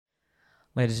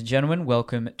Ladies and gentlemen,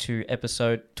 welcome to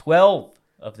episode 12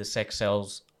 of the Sex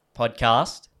Cells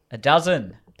podcast. A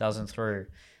dozen through.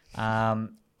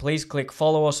 Please click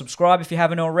follow or subscribe if you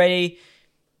haven't already.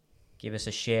 Give us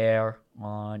a share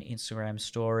on Instagram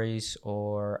stories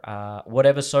or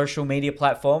whatever social media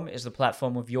platform is the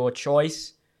platform of your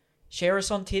choice. Share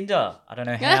us on Tinder. I don't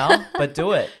know how, but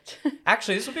do it.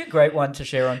 Actually, this would be a great one to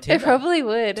share on Tinder. It probably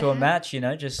would. To a match,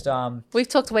 just... We've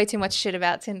talked way too much shit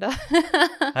about Tinder.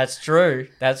 That's true.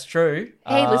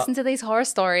 Hey, listen to these horror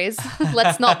stories.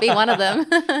 Let's not be one of them.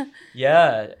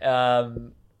 Yeah.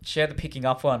 Share the picking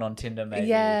up one on Tinder, maybe.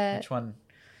 Yeah. Which one?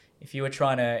 If you were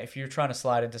trying to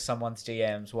slide into someone's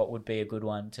DMs, what would be a good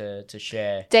one to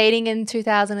share? Dating in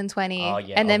 2020. Oh,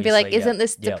 yeah, and then be like, obviously, isn't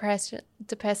this yeah.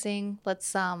 depressing?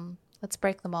 Let's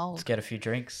break the mold. Let's get a few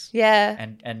drinks. Yeah.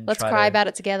 And let's cry about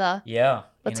it together. Yeah.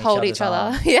 Let's hold each other.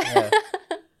 arms. Yeah.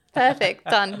 Perfect.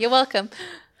 Done. You're welcome.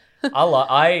 This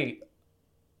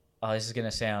is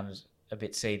gonna sound a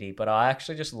bit seedy, but I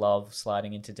actually just love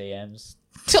sliding into DMs.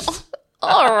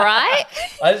 All right.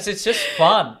 It's just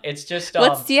fun. It's just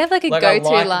Do you have like a go-to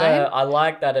line? I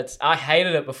like that I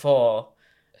hated it before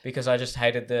because I just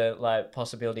hated the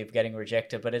possibility of getting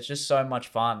rejected, but it's just so much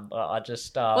fun. I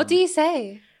just what do you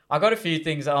say? I got a few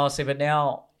things honestly, but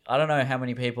now I don't know how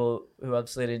many people who I've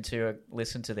slid into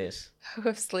listen to this. Who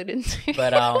have slid into?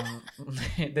 But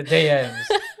the DMs.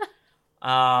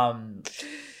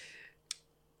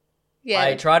 Yeah.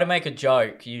 I try to make a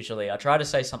joke usually. I try to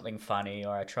say something funny,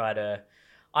 or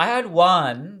I had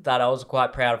one that I was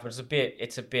quite proud of.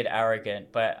 It's a bit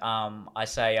arrogant, but I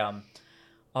say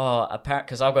apparent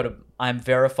because I'm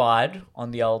verified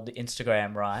on the old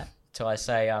Instagram, right? So I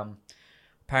say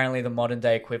apparently the modern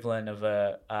day equivalent of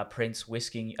a prince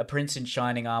in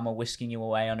shining armor whisking you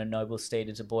away on a noble steed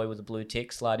is a boy with a blue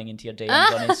tick sliding into your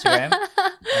DMs on Instagram, and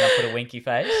I put a winky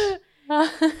face.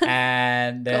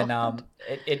 And then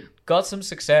it got some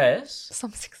success.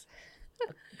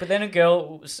 But then a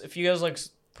few girls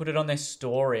put it on their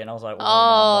story, and I was like,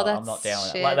 I'm not down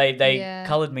with it. Like they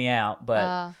colored me out, but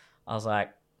I was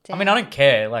like, damn. I mean, I don't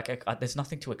care. Like, there's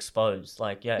nothing to expose.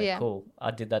 Like, yeah, cool.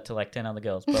 I did that to 10 other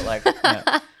girls, but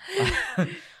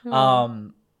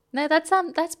No,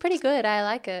 that's pretty good. I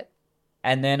like it.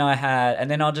 And then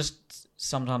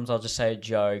sometimes I'll just say a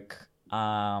joke.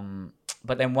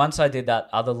 But then once I did that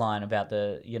other line about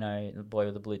the boy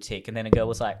with the blue tick, and then a girl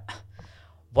was like,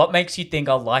 what makes you think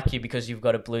I'll like you because you've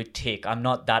got a blue tick? I'm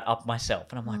not that up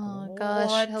myself. And I'm like, oh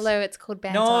gosh, hello, it's called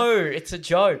banter. No, it's a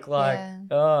joke. And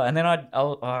then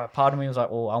part of me was like,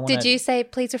 oh, I want to... Did you say,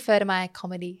 please refer to my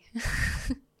comedy?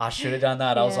 I should have done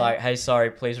that. I was like, hey, sorry,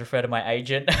 please refer to my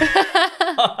agent.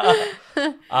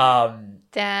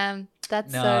 Damn,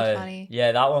 that's so funny.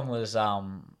 Yeah, that one was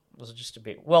just a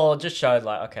bit... Well, it just showed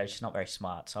okay, she's not very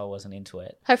smart, so I wasn't into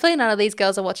it. Hopefully none of these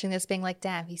girls are watching this being like,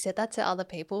 damn, he said that to other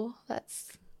people. That's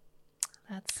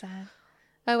sad.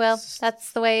 Oh, well,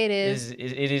 that's the way it is.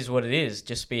 It is what it is.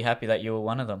 Just be happy that you were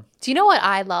one of them. Do you know what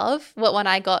I love? What one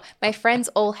I got? My friends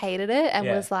all hated it and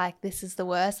was like, this is the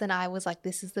worst. And I was like,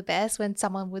 this is the best. When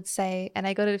someone would say, and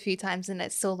I got it a few times and I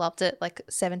still loved it,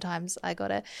 7 times I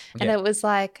got it. And it was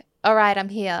like, all right, I'm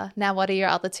here. Now what are your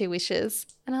other 2 wishes?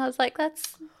 And I was like,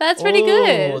 that's pretty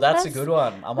good. Oh, that's a good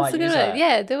one. I might use that.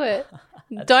 Yeah, do it.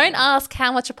 Don't ask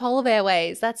how much a polar bear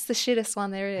weighs. That's the shittest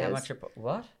one there is.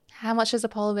 What? How much does a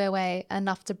polar bear weigh?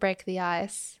 Enough to break the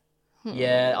ice.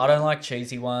 Yeah, I don't like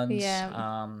cheesy ones.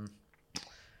 Yeah.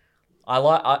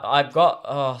 I've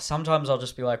got sometimes I'll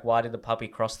just be like, why did the puppy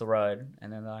cross the road?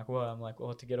 And then they're like, well, I'm like,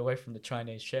 to get away from the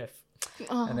Chinese chef.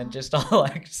 Oh. And then just I'll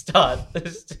start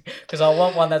because I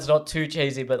want one that's not too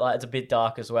cheesy, but it's a bit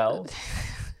dark as well.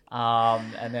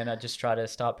 And then I just try to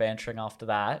start bantering after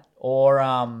that. Or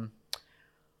I'm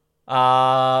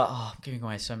giving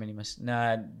away so many.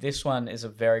 No, this one is a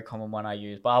very common one I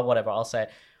use, but whatever. I'll say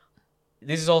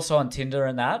this is also on Tinder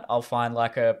and that. I'll find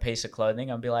a piece of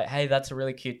clothing and be like, hey, that's a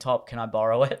really cute top. Can I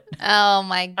borrow it? Oh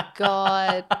my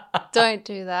God. Don't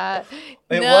do that.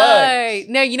 It works.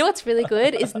 No, you know what's really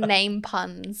good is name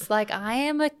puns.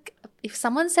 If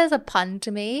someone says a pun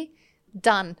to me,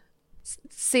 done.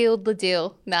 Sealed the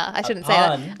deal. Nah, I shouldn't say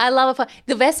that. I love a pun.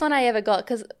 The best one I ever got,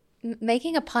 because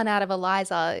making a pun out of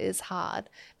Eliza is hard.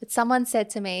 But someone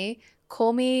said to me,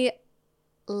 call me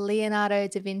Leonardo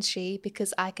da Vinci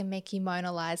because I can make you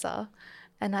Mona Lisa.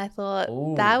 And I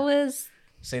thought that was...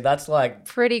 See, that's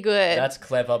pretty good. That's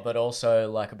clever, but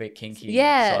also a bit kinky.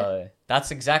 Yeah. So that's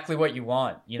exactly what you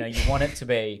want. You want it to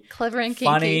be clever and kinky.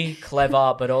 Funny,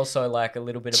 clever, but also a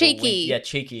little bit cheeky. of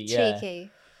cheeky. Yeah.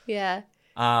 Cheeky. Yeah.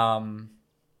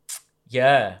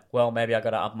 Yeah. Well, maybe I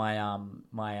got to up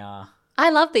my I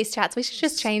love these chats. We should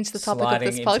just change the topic of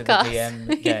this podcast. Sliding into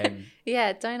the DM game.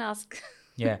 Yeah, don't ask.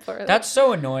 Yeah, that's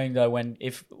so annoying though. When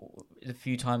if a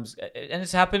few times, and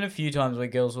it's happened a few times where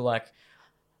girls were like,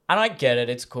 and I get it,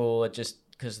 it's cool. It just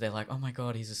because they're like, oh my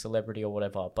god, he's a celebrity or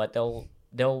whatever. But they'll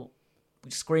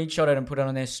screenshot it and put it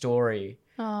on their story.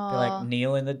 Be like,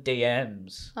 Neil in the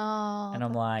DMs. Oh, and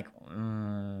I'm like, I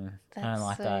don't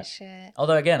like that. Shit.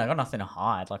 Although again, I got nothing to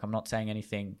hide. Like I'm not saying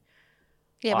anything.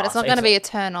 Yeah, but it's not going to be a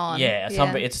turn on. Yeah,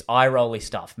 it's eye rolly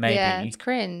stuff. Maybe. Yeah, it's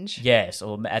cringe. Yes,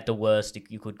 or at the worst,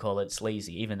 you could call it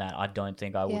sleazy. Even that, I don't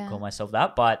think I would call myself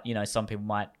that. But you know, some people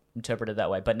might interpret it that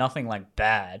way. But nothing like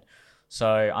bad. So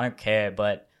I don't care.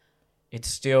 But it's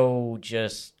still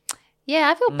just. Yeah,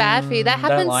 I feel bad for you. That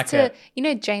happens like to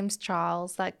it. James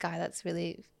Charles, that guy that's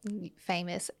really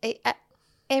famous.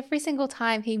 Every single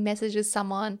time he messages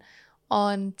someone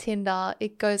on Tinder,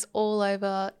 it goes all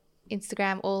over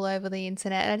Instagram, all over the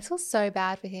internet, and I just feel so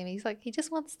bad for him. He's like, he just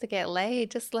wants to get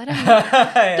laid. Just let him,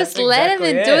 let him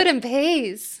and do it in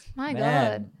peace. My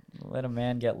God, let a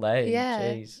man get laid. Yeah.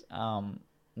 Jeez.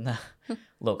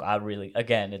 Look,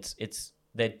 again, it's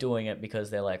they're doing it because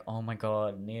they're like, oh my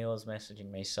God, Neil's messaging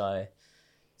me, so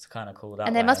it's kind of cool that way.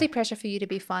 And there must be pressure for you to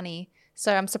be funny.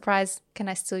 So I'm surprised. Can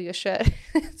I steal your shirt?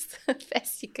 It's the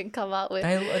best you can come up with.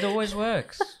 It always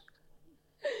works.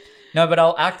 No, but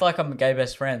I'll act like I'm a gay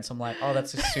best friend. So I'm like, oh,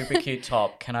 that's a super cute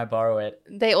top. Can I borrow it?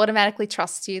 They automatically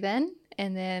trust you then,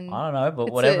 and then I don't know, but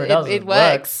whatever it does, it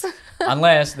works.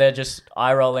 Unless they're just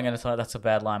eye rolling and it's like, that's a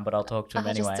bad line, but I'll talk to them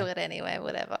anyway. I'll just do it anyway,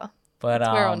 whatever. But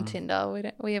we're on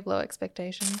Tinder. We have low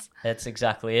expectations. That's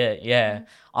exactly it. Yeah,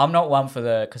 I'm not one for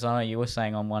because I know you were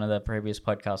saying on one of the previous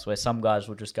podcasts where some guys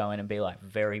will just go in and be like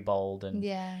very bold and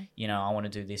I want to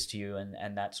do this to you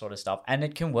and that sort of stuff, and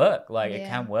it can work. Like it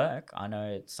can work. I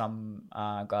know some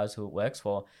guys who it works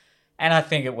for, and I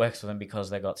think it works for them because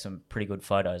they got some pretty good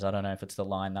photos. I don't know if it's the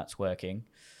line that's working.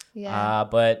 Yeah.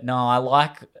 But no, I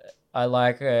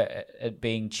like it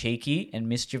being cheeky and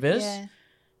mischievous.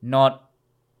 Yeah.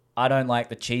 I don't like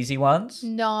the cheesy ones.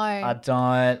 No. I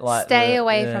don't like. Stay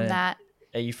away from that.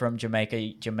 Are you from Jamaica?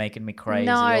 You're making me crazy.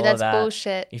 No, all that's that.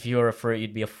 Bullshit. If you were a fruit,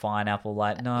 you'd be a fine apple.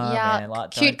 Like, no, man.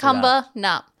 Like, cucumber?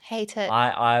 Nah, hate it.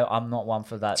 I'm not one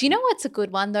for that. Do you know what's a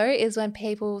good one, though? Is when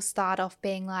people start off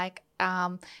being like,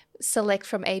 select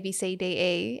from A, B, C, D,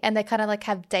 E, and they kind of like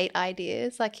have date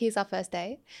ideas. Like, here's our first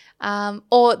date. And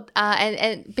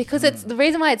because it's the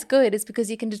reason why it's good is because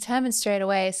you can determine straight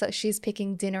away. So she's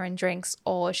picking dinner and drinks,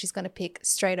 or she's going to pick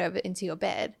straight over into your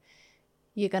bed.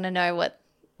 You're going to know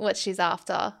what she's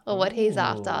after or what he's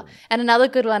after. And another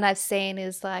good one I've seen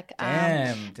is like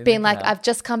being like, I've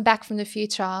just come back from the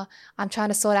future. I'm trying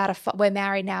to sort out we're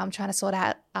married now. I'm trying to sort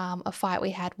out a fight we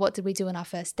had. What did we do on our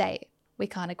first date? We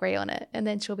can't agree on it. And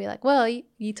then she'll be like, well,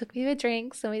 you took me for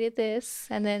drinks and we did this.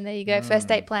 And then there you go, first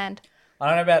date planned. I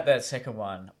don't know about that second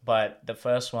one, but the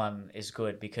first one is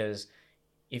good because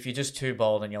if you're just too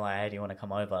bold and you're like, hey, do you want to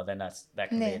come over? Then that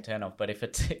can be a turn off. But if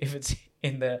it's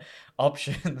in the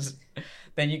options,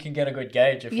 then you can get a good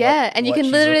gauge of and you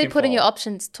can literally put in your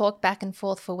options, talk back and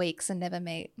forth for weeks and never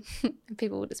meet. And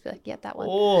people will just be like, yeah, that one.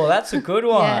 Oh, that's a good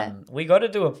one. We got to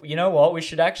do you know what? We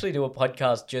should actually do a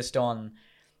podcast just on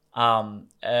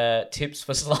tips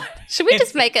for sliding. Should we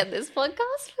just make it this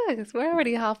podcast? Because we're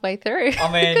already halfway through.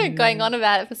 I mean, going on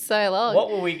about it for so long. What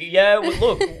will we? Yeah,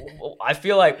 look, I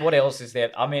feel like what else is there?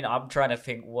 I mean, I'm trying to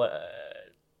think what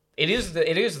it is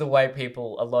the way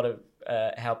people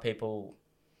how people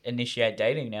initiate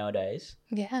dating nowadays.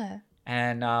 Yeah.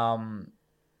 And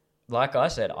like I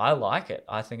said, I like it.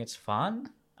 I think it's fun.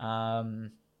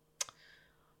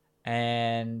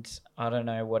 And I don't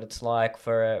know what it's like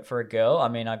for a girl. I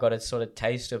mean, I got a sort of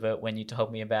taste of it when you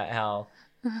told me about how,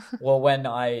 well, when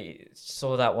I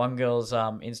saw that one girl's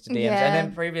Insta DMs, and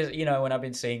then previous, when I've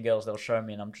been seeing girls, they'll show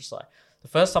me, and I'm just like, the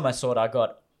first time I saw it, I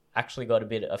actually got a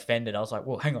bit offended. I was like,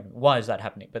 well, hang on, why is that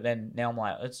happening? But then now I'm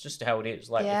like, it's just how it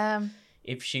is. Like,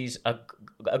 if she's a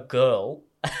girl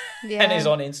and is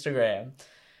on Instagram,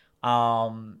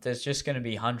 there's just going to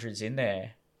be hundreds in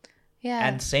there. Yeah.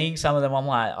 And seeing some of them, I'm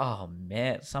like, oh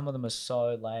man, some of them are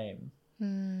so lame.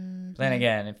 Mm-hmm. Then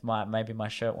again, maybe my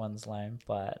shirt one's lame,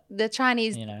 but the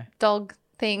Chinese dog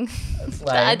thing,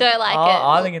 I don't like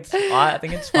it. I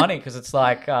think it's funny because it's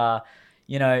like,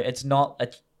 it's not a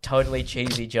totally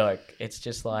cheesy joke. It's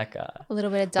just like a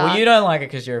little bit of dark. Well, you don't like it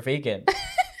because you're a vegan.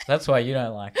 That's why you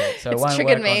don't like it. So it won't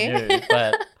work me. on you.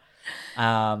 But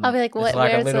I'll be like, what? It's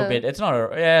like a little bit. It's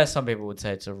not some people would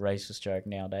say it's a racist joke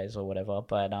nowadays or whatever.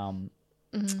 But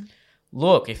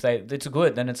look, it's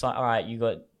good, then it's like, all right,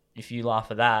 if you laugh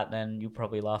at that, then you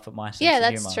probably laugh at my sense of humor. Yeah,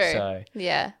 that's true. So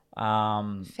yeah,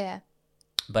 fair.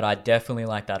 But I definitely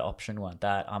like that option one.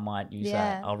 That I might use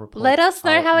that. I'll report. Let us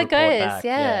know how it goes. Back.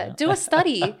 Yeah. Do a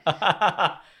study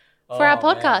for our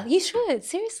podcast. Man. You should,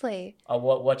 seriously.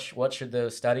 What should the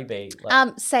study be?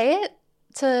 Like, say it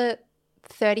to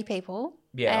 30 people.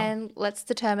 Yeah. And let's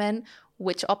determine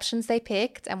which options they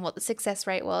picked and what the success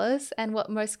rate was and what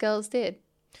most girls did.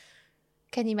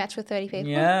 Can you match with 30 people?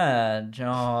 Yeah,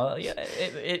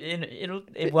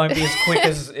 it won't be as quick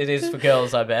as it is for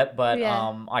girls, I bet, but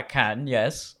I can,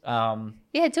 yes.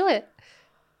 Yeah, do it.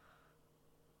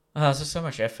 It's just so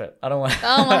much effort. I don't want.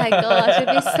 Oh my gosh,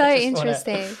 it'd be so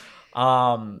interesting.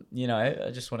 I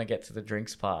just want to get to the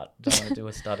drinks part. Don't want to do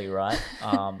a study, right?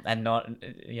 And not,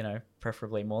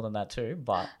 preferably more than that too.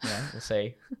 But we'll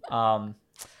see.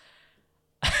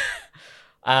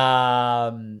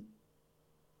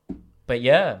 But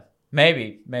yeah,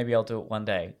 maybe I'll do it one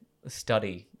day. A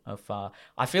study of.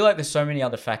 I feel like there's so many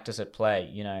other factors at play.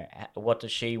 What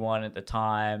does she want at the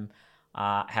time?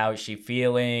 How is she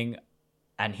feeling?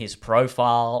 And his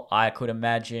profile. I could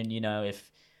imagine,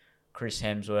 if Chris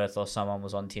Hemsworth or someone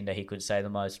was on Tinder, he could say the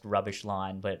most rubbish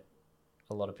line, but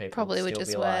a lot of people probably would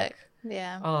just work. Like,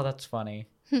 yeah. Oh, that's funny.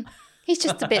 He's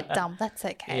just a bit dumb. That's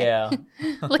okay. Yeah.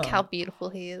 Look how beautiful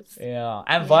he is. Yeah.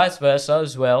 And vice versa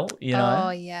as well,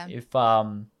 Oh, yeah. If, I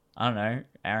don't know,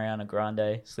 Ariana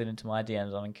Grande slid into my DMs,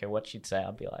 I don't care what she'd say.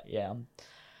 I'd be like,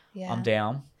 I'm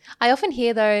down. I often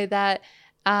hear, though, that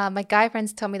my guy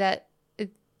friends tell me that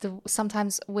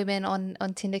sometimes women on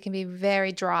Tinder can be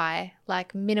very dry,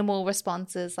 like minimal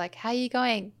responses, like, how are you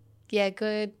going? Yeah,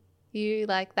 good. You,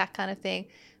 like that kind of thing.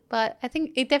 But I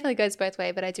think it definitely goes both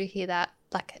ways, but I do hear that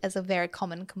like as a very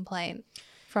common complaint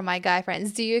from my guy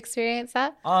friends. Do you experience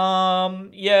that?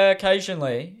 Yeah,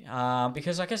 occasionally.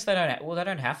 Because I guess they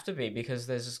don't have to be, because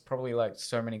there's probably like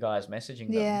so many guys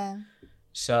messaging them. Yeah.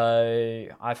 So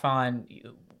I find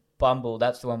Bumble,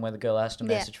 that's the one where the girl has to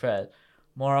message first.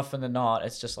 More often than not,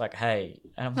 it's just like, hey.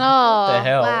 And I'm like, what the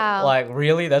hell? Wow. Like,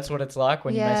 really? That's what it's like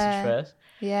when you message first?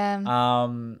 Yeah.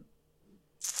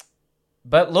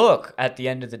 But look, at the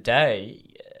end of the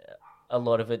day, a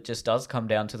lot of it just does come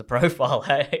down to the profile,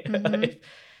 hey? Mm-hmm.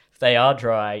 If they are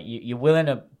dry, you're willing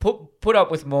to put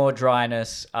up with more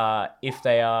dryness if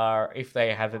they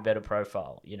have a better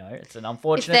profile. It's an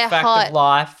unfortunate fact of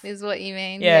life. Is what you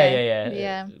mean?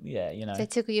 Yeah. They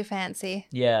tickle your fancy.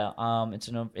 Yeah.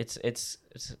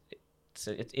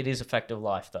 It is a fact of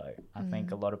life, though. I think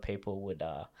a lot of people would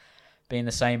be in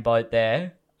the same boat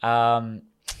there.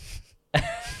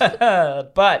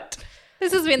 But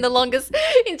this has been the longest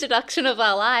introduction of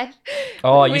our life.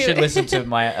 Oh, you should listen to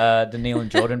my the Neil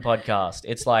and Jordan podcast.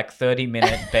 It's like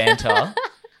 30-minute banter,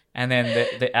 and then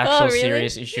the actual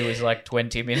serious issue is like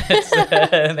 20 minutes,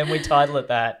 and then we title it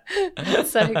that. That's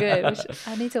so good.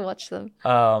 I need to watch them.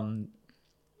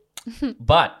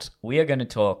 But we are going to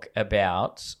talk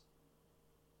about.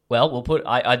 Well, we'll put.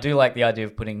 I do like the idea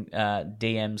of putting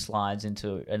DM slides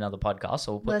into another podcast,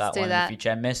 so we'll put that one in the future.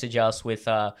 And message us with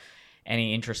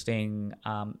any interesting,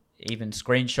 even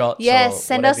screenshots. Yes,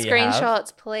 send us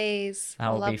screenshots, please.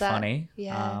 That would be funny.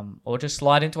 Yeah. Or just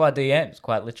slide into our DMs,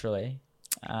 quite literally.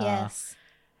 Yes.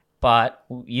 But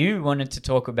you wanted to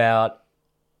talk about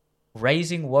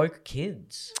raising woke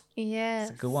kids. Yes.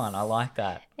 It's a good one. I like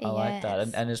that. I like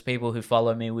that. And as people who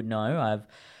follow me would know, I've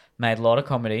made a lot of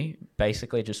comedy,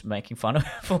 basically just making fun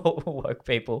of woke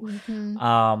people.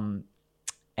 Mm-hmm.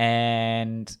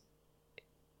 And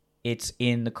it's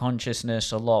in the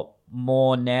consciousness a lot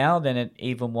more now than it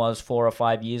even was 4 or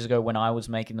 5 years ago when I was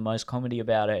making the most comedy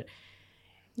about it.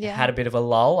 Yeah. It had a bit of a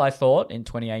lull, I thought, in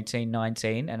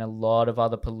 2018-19, and a lot of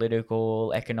other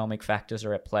political, economic factors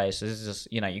are at play. So this is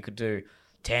just, you could do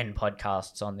 10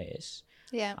 podcasts on this.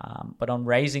 Yeah. But on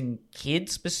raising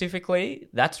kids specifically,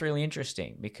 that's really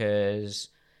interesting because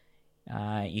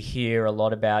you hear a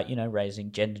lot about,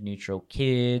 raising gender-neutral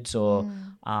kids or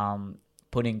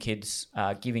putting kids,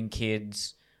 giving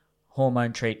kids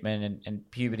hormone treatment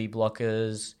and puberty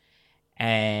blockers,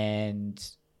 and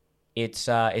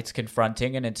it's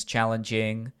confronting and it's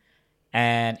challenging,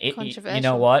 and you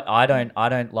know what? I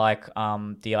don't like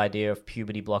the idea of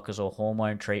puberty blockers or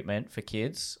hormone treatment for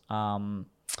kids.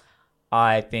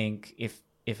 I think if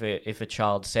a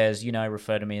child says,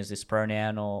 refer to me as this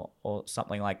pronoun or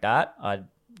something like that, I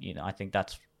think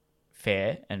that's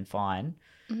fair and fine.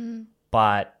 Mm-hmm.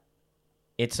 But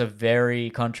it's a very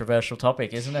controversial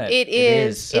topic, isn't it? It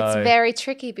is. So... It's very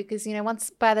tricky because, once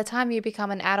by the time you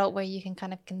become an adult where you can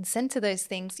kind of consent to those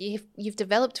things, you've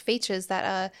developed features that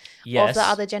are of the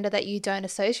other gender that you don't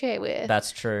associate with.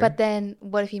 That's true. But then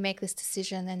what if you make this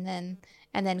decision and then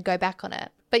and then go back on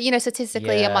it. But,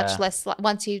 statistically, you're much less,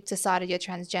 once you've decided you're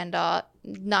transgender,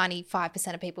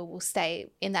 95% of people will stay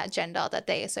in that gender that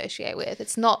they associate with.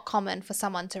 It's not common for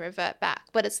someone to revert back,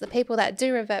 but it's the people that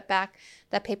do revert back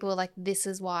that people are like, this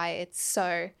is why it's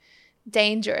so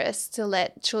dangerous to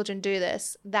let children do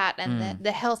this, that, and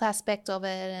the health aspect of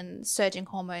it and surging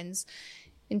hormones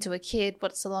into a kid.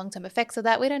 What's the long-term effects of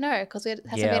that? We don't know because it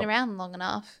hasn't been around long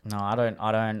enough. No, I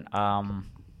don't.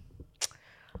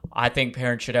 I think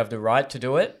parents should have the right to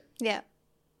do it. Yeah.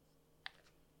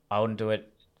 I wouldn't do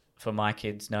it for my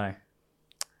kids, no.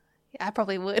 Yeah, I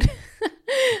probably would.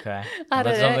 Okay. I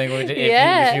don't know.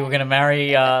 If you were going to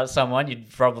marry someone, you'd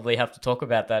probably have to talk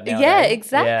about that now. Yeah,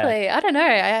 exactly. Yeah. I don't know.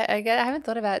 I haven't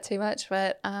thought about it too much,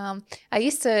 but I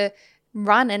used to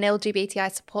run an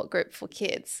LGBTI support group for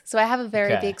kids. So I have a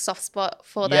very big soft spot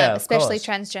for them, especially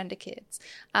transgender kids.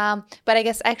 But I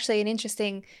guess actually an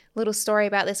interesting little story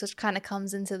about this, which kind of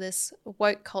comes into this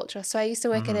woke culture. So I used to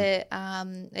work at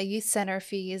a youth center a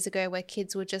few years ago where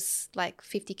kids would just, like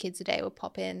 50 kids a day would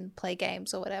pop in, play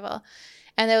games or whatever.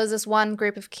 And there was this one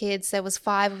group of kids, there was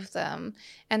 5 of them,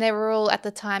 and they were all at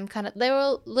the time they were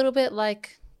a little bit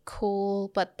like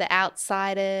cool, but the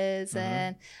outsiders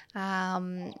and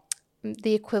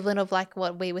the equivalent of like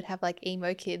what we would have like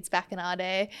emo kids back in our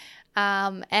day,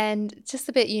 and just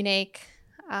a bit unique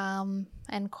and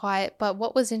quiet. But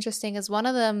what was interesting is one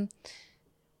of them,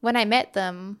 when I met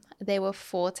them, they were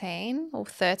 14 or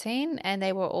 13 and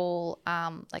they were all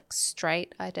like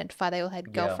straight identified. They all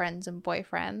had girlfriends and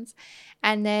boyfriends.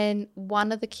 And then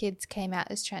one of the kids came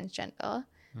out as transgender.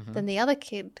 Then the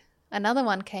another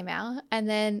one came out. And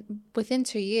then within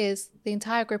 2 years, the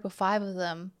entire group of 5 of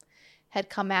them had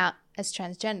come out as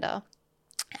transgender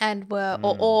and were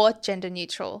or gender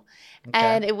neutral.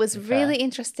 And it was really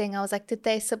interesting. I was like, did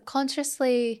they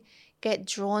subconsciously get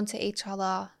drawn to each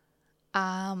other,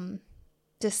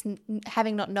 just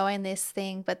having not knowing this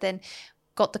thing, but then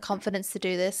got the confidence to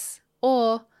do this?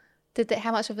 Or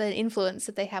how much of an influence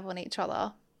did they have on each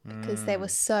other? Because they were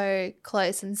so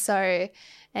close and so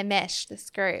enmeshed, this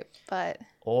group. But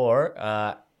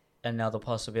another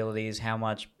possibility is how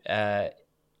much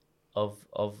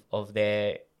of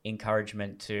their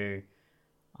encouragement to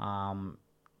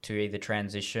either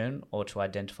transition or to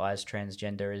identify as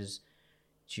transgender is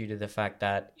due to the fact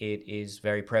that it is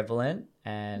very prevalent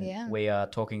and we are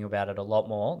talking about it a lot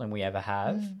more than we ever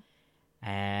have.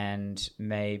 And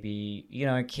maybe,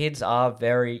 kids are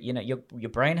very, your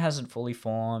brain hasn't fully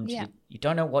formed. You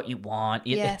don't know what you want.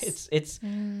 It's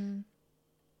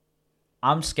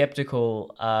I'm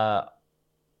skeptical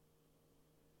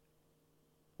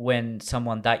when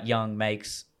someone that young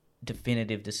makes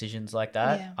definitive decisions like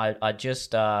that. I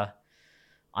just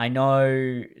I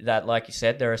know that, like you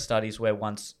said, there are studies where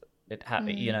once it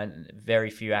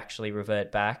very few actually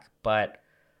revert back, but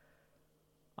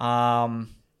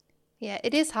yeah,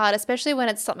 it is hard, especially when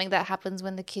it's something that happens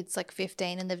when the kid's like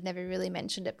 15 and they've never really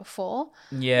mentioned it before.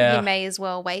 Yeah, you may as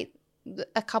well wait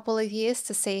a couple of years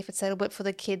to see if it's settled. But for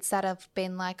the kids that have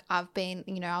been like, I've been,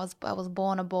 I was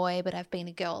born a boy, but I've been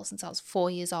a girl since I was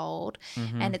 4 years old,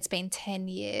 and it's been 10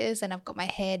 years, and I've got my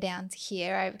hair down to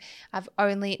here.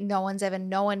 No one's ever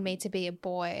known me to be a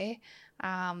boy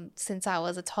since I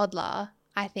was a toddler.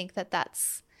 I think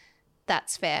that's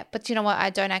fair. But you know what?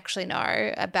 I don't actually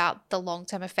know about the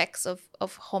long-term effects of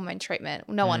hormone treatment.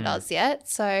 No one does yet.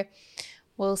 So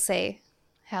we'll see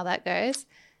how that goes.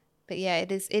 But yeah,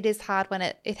 it is hard when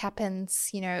it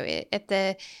happens,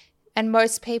 and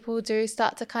most people do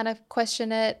start to kind of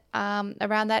question it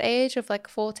around that age of like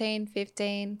 14,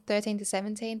 15, 13 to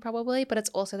 17 probably. But it's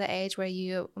also the age where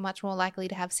you're much more likely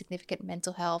to have significant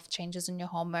mental health changes in your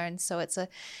hormones. So it's a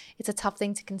tough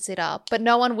thing to consider. But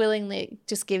no one willingly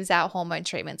just gives out hormone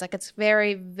treatments. Like, it's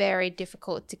very, very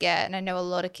difficult to get. And I know a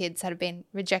lot of kids have been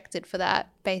rejected for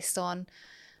that based on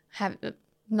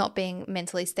not being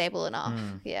mentally stable enough.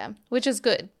 Which is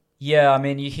good. Yeah, I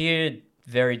mean, you hear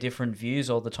very different views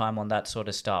all the time on that sort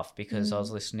of stuff, because I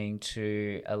was listening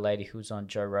to a lady who was on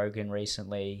Joe Rogan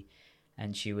recently,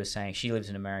 and she was saying, she lives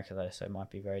in America though, so it might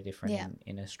be very different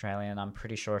in Australia, and I'm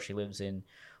pretty sure she lives in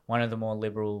one of the more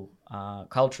liberal,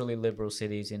 culturally liberal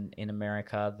cities in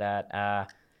America, that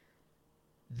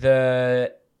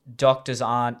the doctors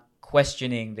aren't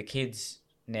questioning the kids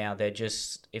now. They're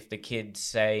just, if the kid's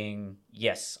saying,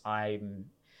 yes, I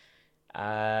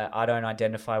don't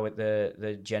identify with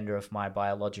the gender of my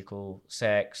biological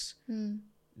sex,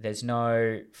 there's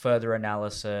no further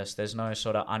analysis, there's no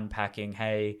sort of unpacking,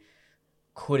 hey,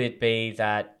 could it be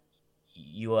that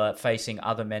you are facing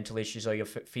other mental issues, or you're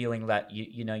feeling that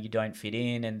you don't fit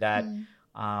in, and that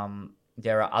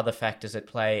there are other factors at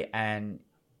play, and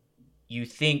you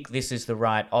think this is the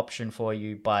right option for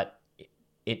you, but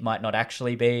it might not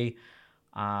actually be,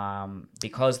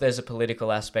 because there's a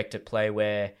political aspect at play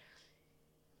where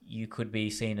you could be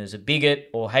seen as a bigot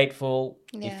or hateful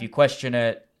if you question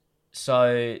it.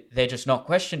 So they're just not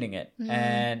questioning it,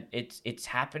 and it's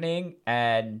happening,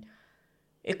 and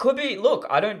it could be. Look,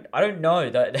 I don't know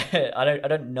that. I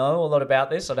don't know a lot about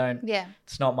this.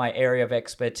 It's not my area of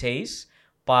expertise,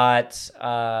 but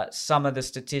some of the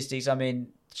statistics. I mean,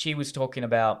 she was talking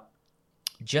about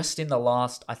just in the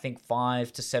last, I think,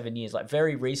 5 to 7 years, like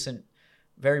very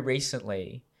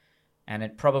recently, and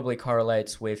it probably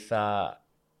correlates with the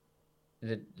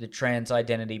trans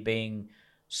identity being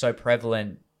so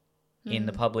prevalent in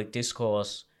the public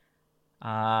discourse.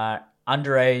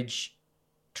 Underage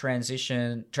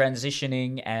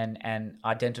transitioning and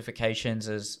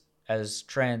identifications as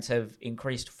trans have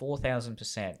increased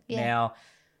 4,000%. Now,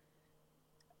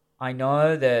 I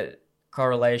know that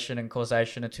correlation and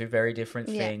causation are two very different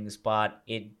things, but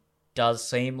it does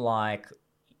seem like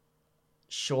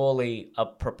surely a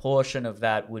proportion of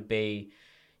that would be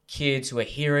kids who are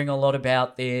hearing a lot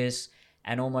about this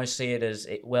and almost see it as,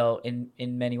 well, in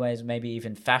many ways, maybe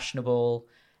even fashionable.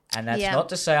 And that's not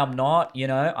to say I'm not,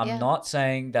 I'm not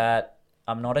saying that,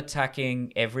 I'm not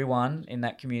attacking everyone in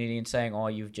that community and saying, oh,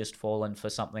 you've just fallen for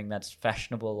something that's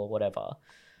fashionable or whatever.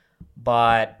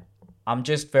 But I'm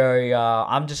just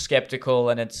I'm just skeptical,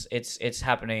 and it's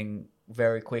happening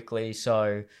very quickly.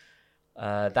 So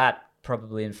that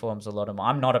probably informs a lot of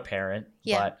I'm not a parent,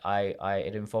 but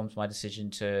it informs my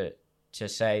decision to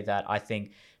say that I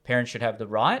think parents should have the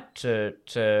right to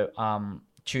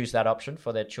choose that option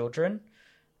for their children.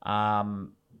 And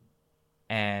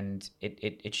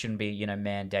it shouldn't be,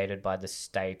 mandated by the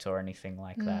state or anything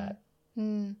like that.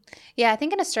 Yeah, I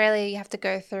think in Australia you have to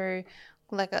go through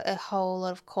like a whole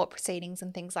lot of court proceedings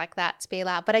and things like that to be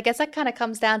allowed. But I guess that kind of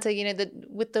comes down to,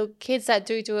 with the kids that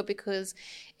do it because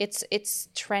it's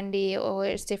trendy or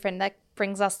it's different. That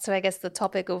brings us to, I guess, the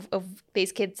topic of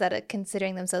these kids that are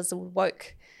considering themselves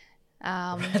woke.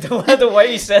 The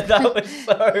way you said that was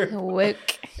so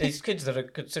woke. These kids that are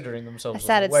considering themselves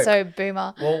woke. It's so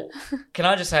boomer. Well, can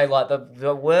I just say, like,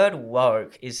 the word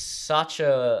woke is such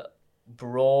a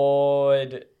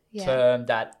broad term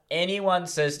that anyone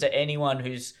says to anyone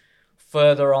who's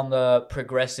further on the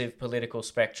progressive political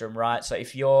spectrum, right? So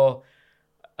if you're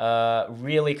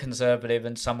really conservative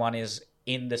and someone is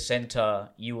in the center,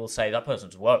 you will say that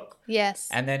person's woke. Yes.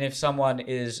 And then if someone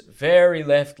is very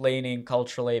left-leaning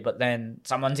culturally, but then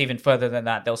someone's even further than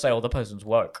that, they'll say, oh, the person's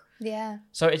woke. Yeah.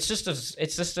 So it's just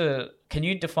a can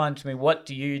you define to me, what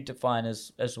do you define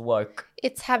as woke?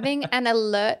 It's having an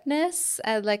alertness,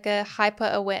 like a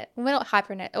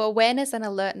awareness and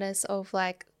alertness of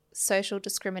like social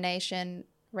discrimination,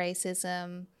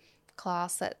 racism,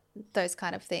 class, those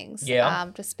kind of things.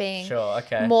 Yeah. Just being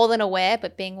more than aware,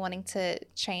 but wanting to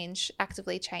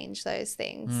actively change those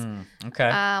things.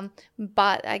 Okay.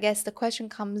 But I guess the question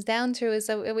comes down to is,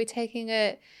 are we taking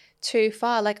it too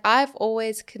far? Like, I've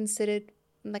always considered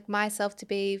like myself to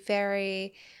be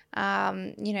very,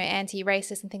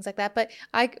 anti-racist and things like that. But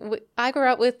I grew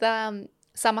up with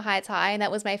Summer Heights High, and that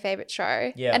was my favorite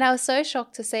show. Yeah. And I was so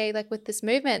shocked to see, like, with this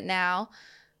movement now,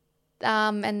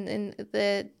 and in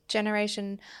the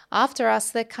generation after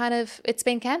us, it's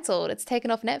been cancelled. It's taken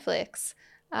off Netflix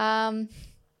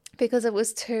because it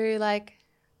was too like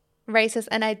racist.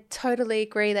 And I totally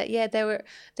agree that there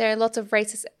are lots of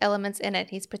racist elements in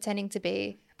it. He's pretending to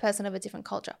be a person of a different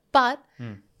culture, but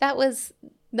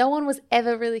no one was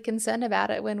ever really concerned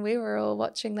about it when we were all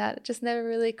watching that. It just never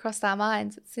really crossed our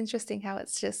minds. It's interesting how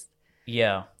it's just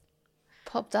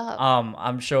popped up.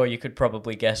 I'm sure you could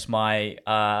probably guess my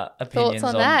opinions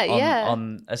on that,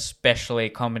 on especially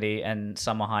comedy and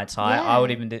Summer Heights High.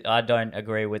 Yeah. I don't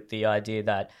agree with the idea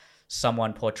that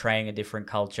someone portraying a different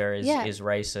culture is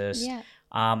racist. Yeah.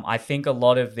 I think a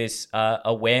lot of this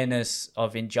awareness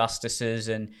of injustices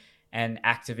and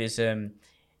activism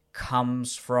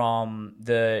comes from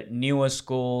the newer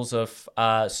schools of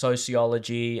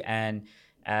sociology and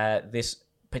this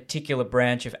particular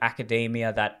branch of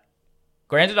academia that,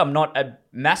 granted, I'm not a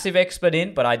massive expert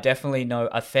in, but I definitely know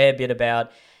a fair bit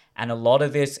about. And a lot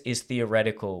of this is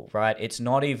theoretical, right? It's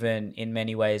not even in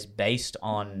many ways based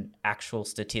on actual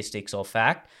statistics or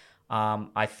fact.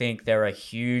 I think there are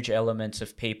huge elements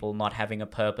of people not having a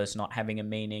purpose, not having a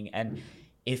meaning. And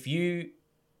if you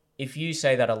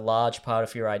say that a large part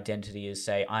of your identity is,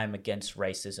 say, I'm against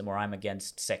racism, or I'm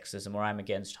against sexism, or I'm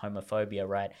against homophobia,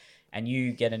 right? And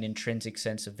you get an intrinsic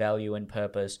sense of value and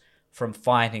purpose from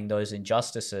fighting those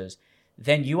injustices,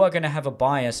 then you are going to have a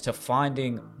bias to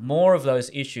finding more of those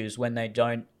issues when they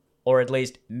don't or at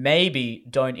least maybe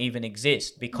don't even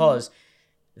exist, because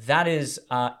that is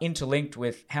interlinked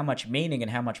with how much meaning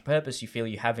and how much purpose you feel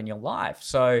you have in your life.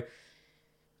 So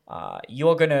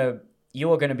you're gonna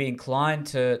be inclined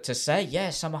to say,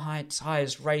 yes, Summer Heights High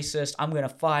is racist. I'm gonna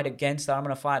fight against that. I'm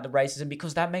gonna fight the racism,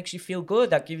 because that makes you feel good.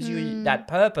 That gives you that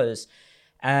purpose.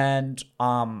 And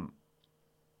no,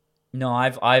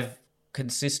 I've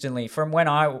consistently, from when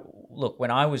I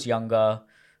was younger,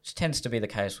 which tends to be the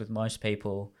case with most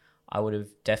people, I would have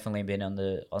definitely been on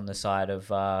the side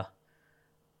of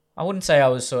I wouldn't say I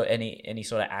was any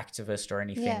sort of activist or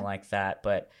anything like that,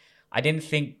 but I didn't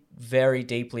think very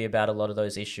deeply about a lot of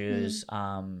those issues.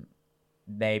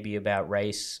 Maybe about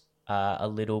race a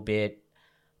little bit,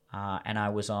 and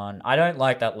I don't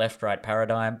like that left-right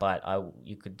paradigm, but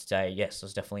you could say yes, I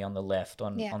was definitely on the left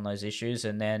on those issues.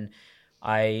 And then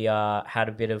I had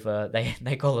a bit of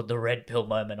they call it the red pill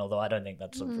moment, although I don't think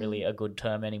that's really a good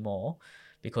term anymore,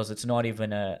 because it's not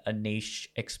even a niche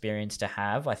experience to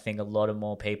have. I think a lot of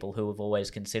more people who have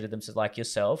always considered themselves, like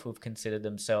yourself, who've considered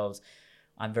themselves,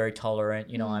 I'm very tolerant,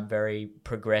 I'm very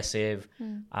progressive.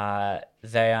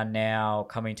 They are now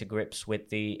coming to grips with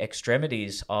the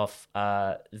extremities of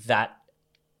those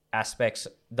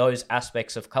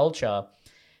aspects of culture,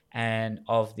 and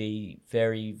of the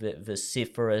very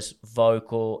vociferous,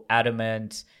 vocal,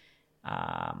 adamant,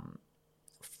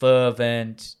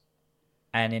 fervent,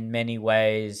 and in many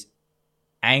ways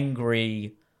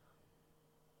angry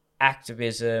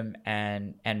activism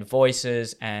and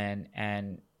voices and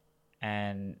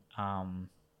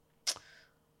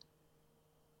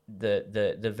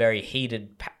the very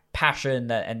heated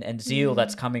passion and zeal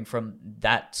that's coming from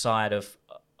that side of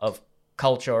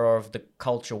culture, or of the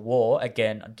culture war.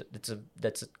 Again,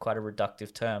 that's quite a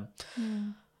reductive term.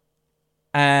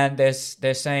 And they're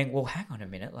saying, well, hang on a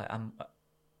minute, like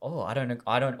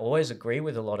I don't always agree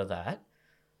with a lot of that.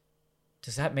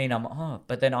 Does that mean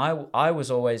but then I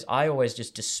always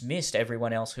just dismissed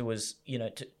everyone else who was,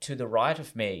 to the right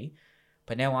of me,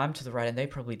 but now I'm to the right and they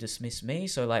probably dismiss me.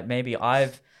 So like maybe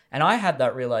I had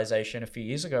that realization a few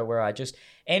years ago, where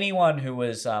anyone who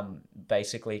was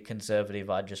basically conservative,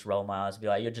 I'd just roll my eyes and be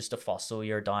like, you're just a fossil,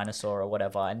 you're a dinosaur or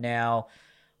whatever. And now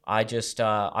I just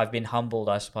I've been humbled,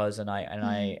 I suppose, and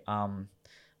I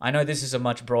know this is a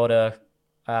much broader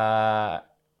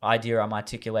idea I'm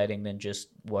articulating than just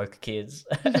woke kids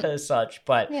as such,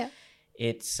 but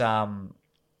it's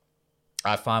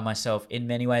I find myself in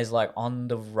many ways like on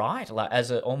the right, like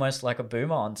almost like a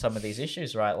boomer on some of these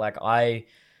issues, right? Like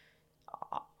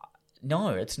no,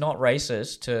 it's not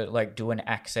racist to like do an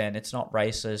accent. It's not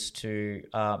racist to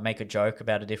make a joke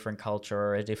about a different culture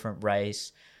or a different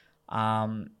race.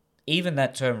 Even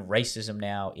that term racism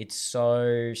now, it's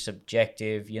so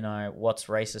subjective. What's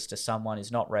racist to someone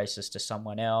is not racist to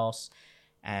someone else.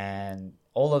 And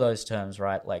all of those terms,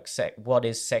 right? Like what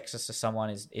is sexist to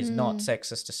someone is not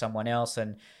sexist to someone else.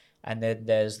 And then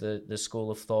there's the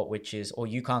school of thought, which is,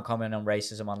 you can't comment on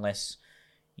racism unless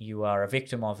you are a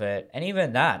victim of it. And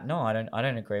even that, no, I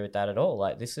don't agree with that at all.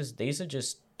 Like these are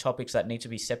just topics that need to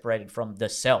be separated from the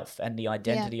self and the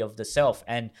identity of the self.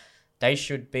 And they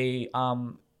should be,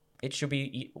 it should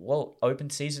be,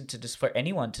 open season for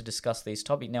anyone to discuss these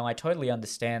topics. Now, I totally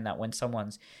understand that when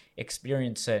someone's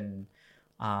experiencing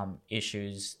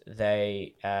issues,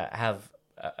 they have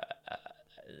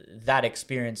that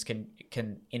experience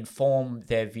can inform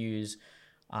their views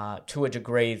to a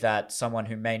degree that someone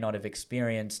who may not have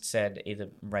experienced said either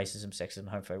racism,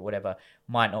 sexism, homophobia, whatever,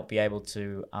 might not be able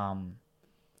to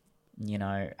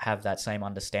have that same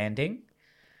understanding.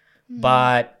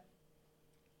 But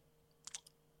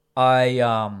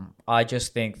I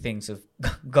just think things have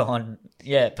gone,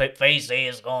 PC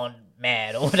has gone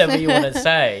mad, or whatever you want to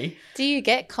say. Do you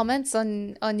get comments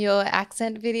on your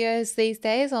accent videos these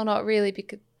days, or not really?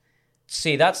 Because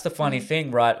see, that's the funny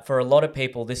thing, right? For a lot of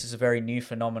people, this is a very new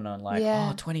phenomenon. Like,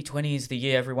 2020 is the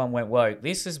year everyone went woke.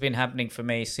 This has been happening for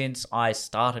me since I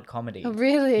started comedy. Oh,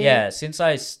 really? Yeah, since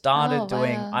I started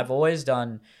doing, I've always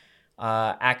done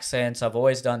accents. I've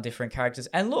always done different characters.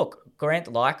 And look,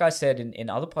 Grant, like I said in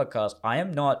other podcasts, I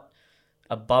am not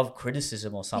above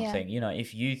criticism or something.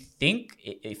 If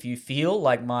you feel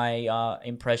like my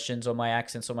impressions or my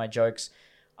accents or my jokes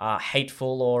are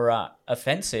hateful or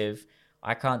offensive,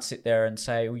 I can't sit there and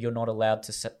say, you're not allowed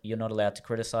to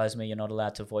criticize me. You're not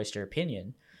allowed to voice your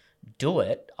opinion. Do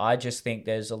it. I just think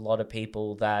there's a lot of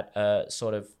people that are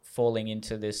sort of falling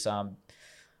into this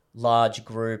large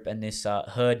group and this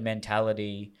herd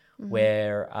mentality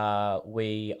where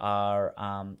we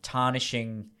are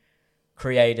tarnishing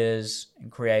creators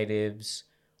and creatives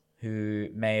who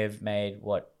may have made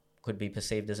what could be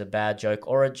perceived as a bad joke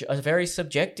or a very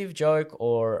subjective joke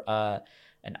or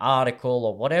an article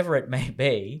or whatever it may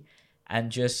be,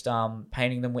 and just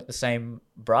painting them with the same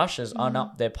brush as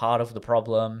they're part of the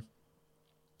problem.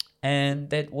 And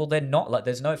they're not. Like,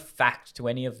 there's no fact to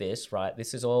any of this, right?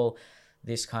 This is all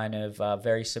this kind of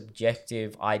very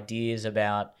subjective ideas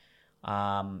about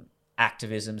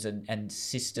activisms and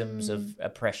systems of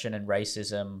oppression and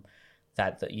racism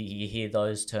that you hear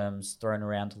those terms thrown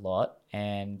around a lot.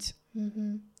 And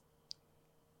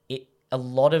a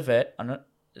lot of it,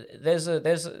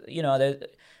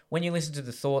 when you listen to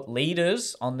the thought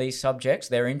leaders on these subjects,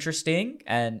 they're interesting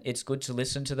and it's good to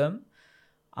listen to them.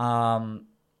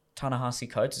 Ta-Nehisi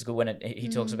Coates is good when he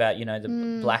talks about,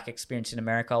 the black experience in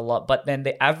America a lot. But then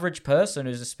the average person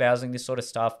who's espousing this sort of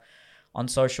stuff on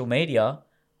social media,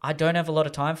 I don't have a lot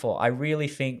of time for. I really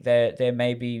think they're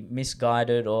maybe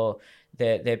misguided, or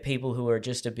they're people who are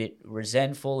just a bit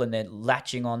resentful and they're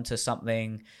latching onto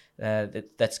something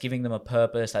that's giving them a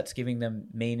purpose, that's giving them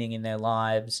meaning in their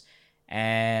lives.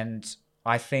 And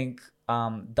I think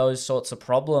those sorts of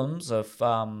problems of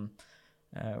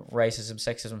racism,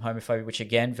 sexism, homophobia, which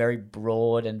again, very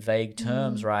broad and vague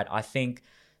terms, right? I think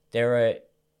there are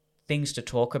things to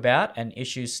talk about and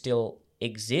issues still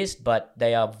exist, but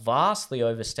they are vastly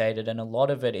overstated, and a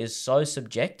lot of it is so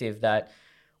subjective that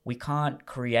we can't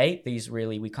create these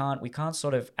we can't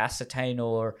sort of ascertain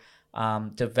or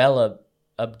develop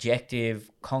objective,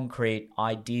 concrete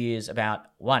ideas about,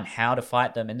 one, how to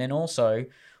fight them, and then also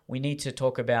we need to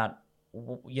talk about,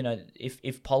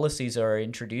 if policies are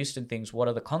introduced and things, what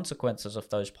are the consequences of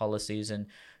those policies, and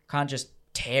can't just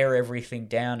tear everything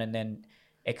down and then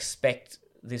expect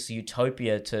this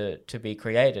utopia to be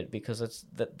created, because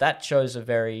that shows a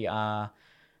very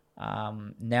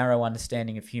narrow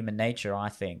understanding of human nature, I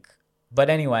think. But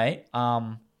anyway,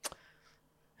 yeah,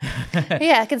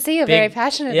 I can see you're very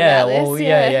passionate about this.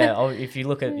 Yeah. Oh, if you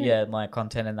look at my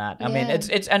content and that, I mean, it's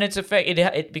a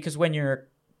fact. Because when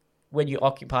you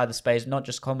occupy the space, not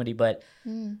just comedy, but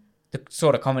the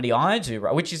sort of comedy I do,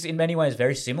 right, which is in many ways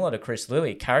very similar to Chris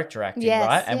Lilly, character acting,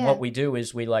 right? And what we do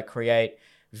is we create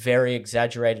very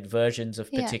exaggerated versions of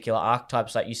particular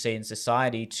archetypes that you see in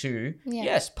society to,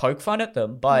 poke fun at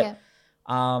them. But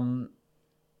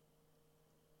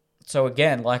so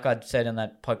again, like I said in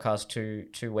that podcast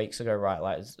two weeks ago,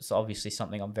 right, it's obviously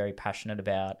something I'm very passionate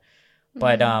about.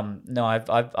 But no,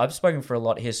 I've spoken for a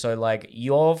lot here. So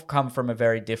you've come from a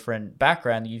very different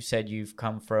background. You said you've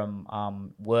come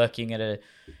from working at a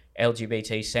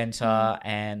LGBT center,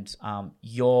 and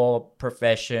your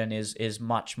profession is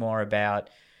much more about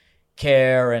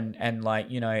care and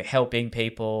helping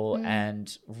people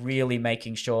and really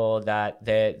making sure that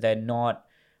they're not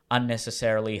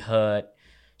unnecessarily hurt.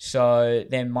 So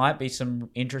there might be some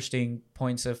interesting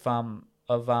points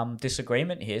of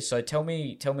disagreement here. So tell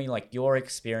me your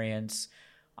experience,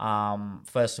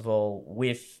 first of all,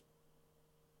 with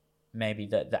maybe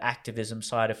the activism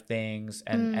side of things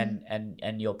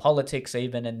and your politics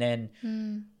even, and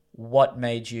then what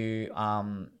made you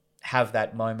have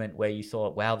that moment where you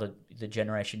thought, wow, the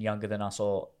generation younger than us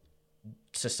or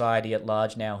society at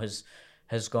large now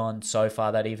has gone so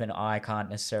far that even I can't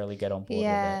necessarily get on board with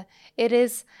it. It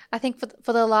is. I think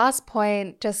for the last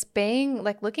point, just being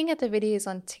looking at the videos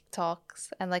on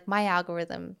TikToks, and my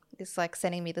algorithm is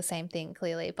sending me the same thing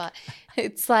clearly, but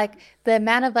it's the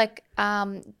amount of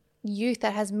youth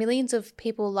that has millions of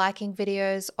people liking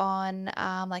videos on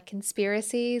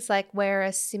conspiracies, we're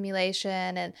a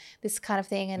simulation and this kind of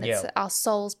thing, and it's our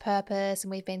soul's purpose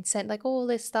and we've been sent all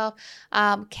this stuff.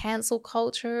 Cancel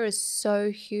culture is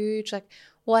so huge.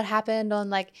 What happened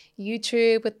on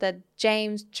YouTube with the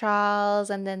James Charles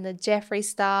and then the Jeffree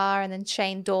Star and then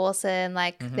Shane Dawson,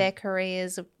 their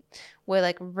careers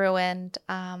were ruined.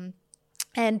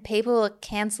 And people are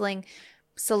canceling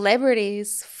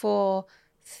celebrities for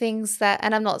things that,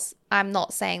 and I'm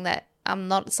not saying that, I'm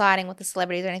not siding with the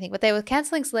celebrities or anything, but they were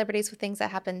canceling celebrities for things that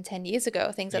happened 10 years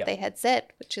ago, things that they had said,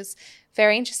 which is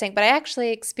very interesting. But I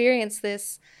actually experienced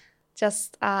this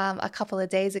just a couple of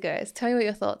days ago. So tell me what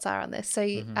your thoughts are on this. So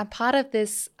I'm part of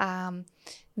this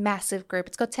massive group.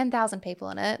 It's got 10,000 people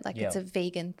in it. It's a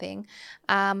vegan thing.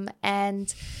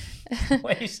 And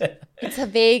what you said? It's a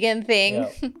vegan thing.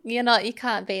 You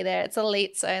can't be there. It's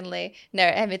elites only. No,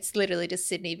 it's literally just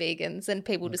Sydney vegans, and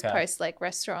people just post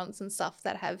restaurants and stuff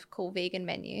that have cool vegan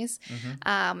menus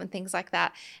and things like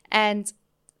that. And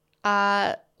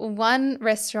one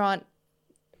restaurant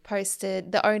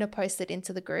the owner posted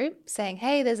into the group saying,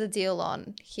 hey, there's a deal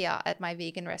on here at my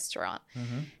vegan restaurant.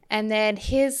 And then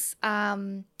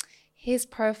his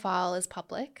profile is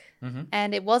public, Mm-hmm.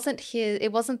 and it wasn't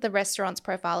the restaurant's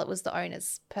profile, it was the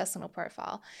owner's personal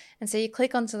profile. And so you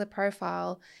click onto the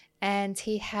profile, and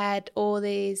he had all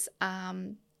these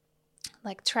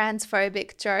like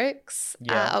transphobic jokes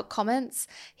or comments.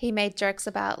 He made jokes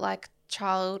about like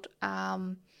child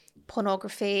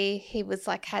pornography. He was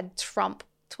like had Trump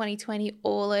 2020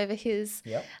 all over his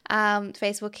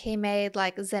Facebook. He made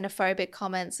like xenophobic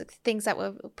comments, things that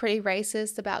were pretty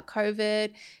racist about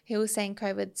COVID. He was saying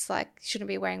COVID's like shouldn't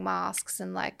be wearing masks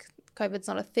and like COVID's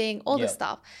not a thing, all this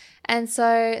stuff. And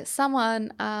so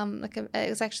someone it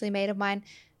was actually a mate of mine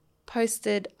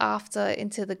posted after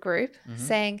into the group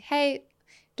saying, hey,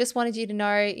 just wanted you to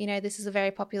know, this is a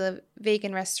very popular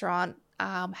vegan restaurant.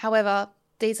 However,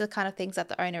 these are the kind of things that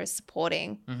the owner is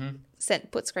supporting.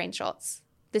 Put screenshots.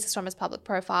 This is from his public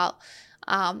profile.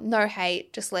 No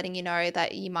hate, just letting you know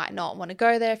that you might not want to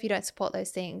go there if you don't support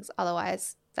those things.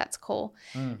 Otherwise, that's cool.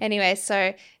 Anyway,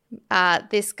 so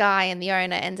this guy and the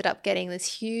owner ended up getting this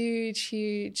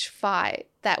huge fight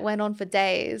that went on for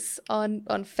days on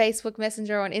Facebook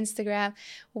Messenger, on Instagram,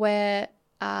 where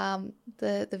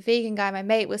the vegan guy, my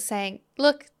mate, was saying,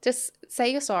 look, just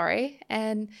say you're sorry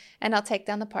and I'll take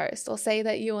down the post, or say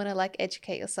that you want to like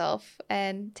educate yourself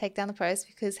and take down the post,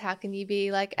 because how can you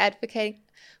be like advocating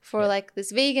for like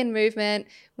this vegan movement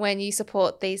when you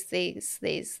support these and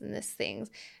this things.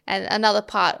 And another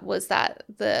part was that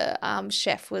the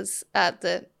chef was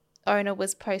the owner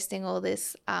was posting all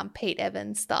this Pete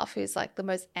Evans stuff, who's like the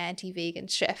most anti-vegan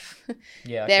chef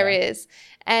there is.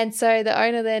 And so the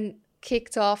owner then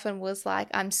kicked off and was like,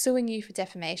 I'm suing you for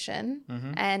defamation,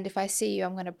 and if I see you,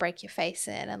 I'm going to break your face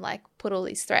in, and like put all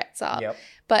these threats up.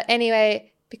 But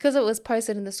anyway, because it was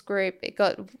posted in this group, it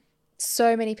got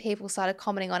so many people started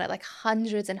commenting on it, like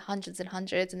hundreds and hundreds and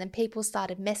hundreds, and then people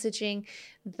started messaging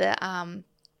the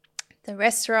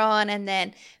restaurant, and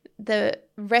then the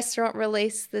restaurant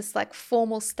released this like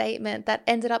formal statement that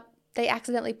ended up, they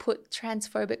accidentally put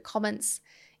transphobic comments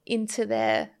into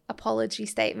their apology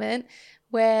statement,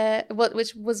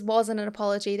 which wasn't an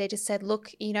apology. They just said, look,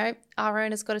 our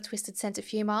owner's got a twisted sense of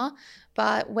humor,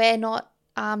 but we're not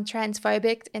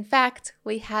transphobic. In fact,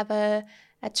 we have a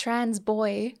trans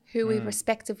boy who we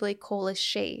respectively call a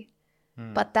she.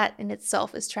 But that in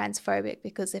itself is transphobic,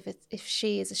 because if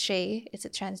she is a she, it's a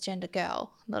transgender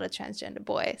girl, not a transgender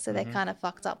boy. So they kind of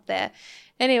fucked up there.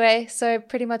 Anyway, so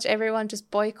pretty much everyone just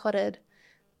boycotted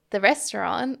the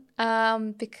restaurant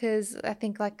because I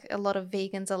think like a lot of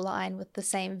vegans align with the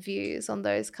same views on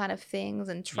those kind of things,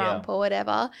 and Trump or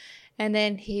whatever. And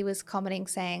then he was commenting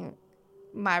saying,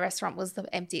 my restaurant was the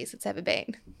emptiest it's ever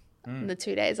been in the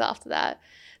 2 days after that.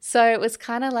 So it was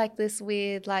kind of like this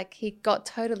weird, like he got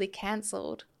totally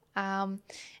cancelled,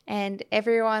 and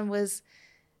everyone was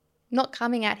not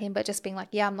coming at him, but just being like,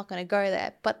 yeah, I'm not going to go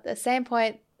there. But at the same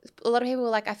point, a lot of people were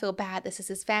like, I feel bad. This is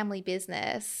his family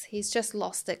business. He's just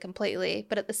lost it completely.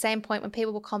 But at the same point, when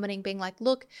people were commenting, being like,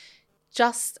 look,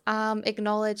 just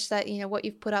acknowledge that, what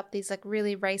you've put up, these like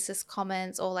really racist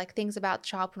comments or like things about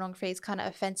child pornography is kind of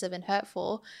offensive and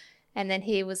hurtful. And then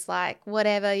he was like,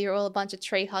 whatever, you're all a bunch of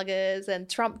tree huggers, and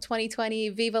Trump 2020,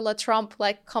 Viva la Trump,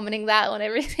 like commenting that on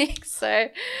everything. So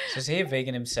is he a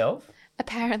vegan himself?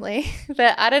 Apparently,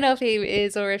 but I don't know if he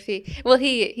is, or if he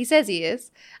says he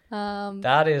is.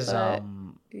 That is,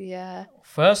 yeah.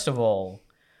 First of all,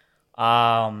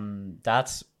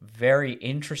 that's very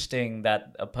interesting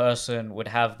that a person would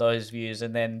have those views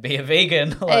and then be a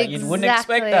vegan. Like you wouldn't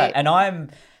expect that. And I'm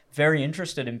very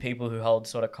interested in people who hold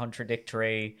sort of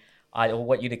contradictory, or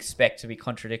what you'd expect to be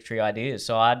contradictory ideas.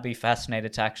 So I'd be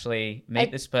fascinated to actually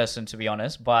meet this person, to be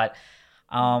honest. But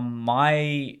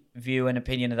my view and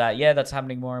opinion of that, that's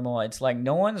happening more and more. It's like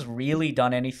no one's really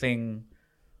done anything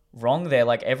wrong there.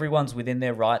 Like everyone's within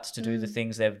their rights to do the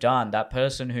things they've done. That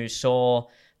person who saw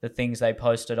the things they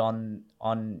posted on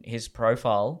his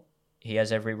profile, he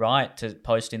has every right to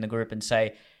post in the group and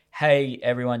say, hey,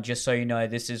 everyone, just so you know,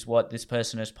 this is what this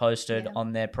person has posted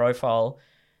on their profile.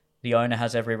 The owner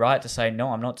has every right to say, no,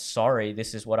 I'm not sorry.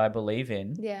 This is what I believe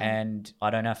in, and I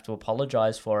don't have to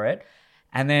apologize for it.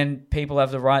 And then people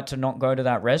have the right to not go to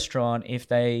that restaurant if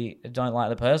they don't like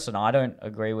the person. I don't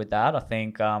agree with that. I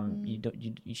think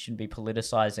you shouldn't be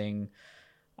politicizing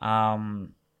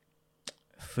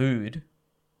food.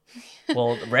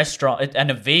 Well, restaurant and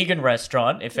a vegan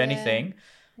restaurant, if anything.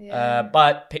 Yeah.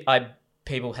 But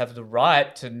people have the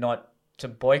right to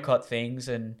boycott things,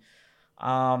 and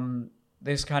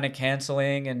this kind of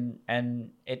cancelling, and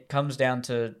it comes down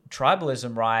to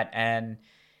tribalism, right? And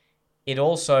it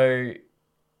also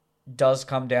does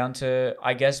come down to,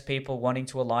 I guess, people wanting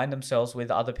to align themselves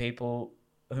with other people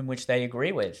whom which they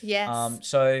agree with. Yes.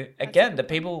 So again, the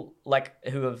people like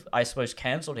who have, I suppose,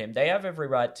 cancelled him, they have every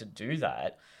right to do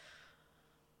that.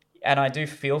 And I do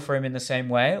feel for him in the same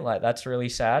way. Like, that's really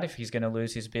sad if he's going to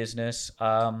lose his business.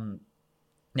 Now,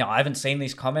 I haven't seen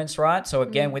these comments, right? So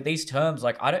again, with these terms,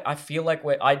 like, I feel like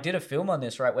I did a film on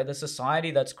this, right? Where the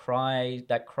society that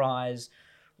cries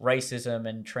racism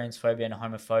and transphobia and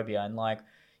homophobia, and like,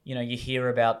 you know, you hear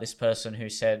about this person who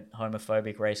said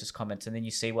homophobic, racist comments, and then you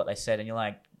see what they said, and you're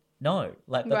like, no,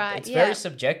 like, it's very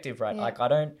subjective, right? Yeah. Like, I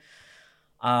don't,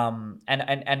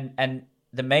 and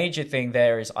the major thing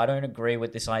there is I don't agree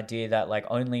with this idea that like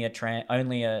only a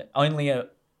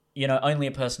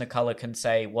person of color can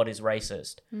say what is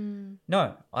racist.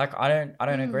 No, like I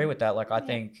don't agree with that. Like I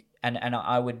think, and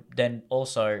I would then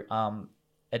also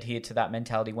adhere to that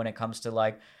mentality when it comes to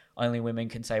like only women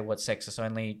can say what's sexist,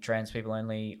 only trans people,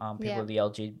 only people of the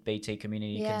LGBT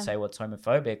community can say what's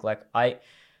homophobic. Like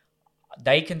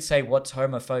they can say what's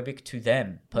homophobic to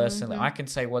them personally. I can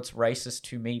say what's racist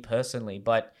to me personally,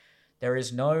 but there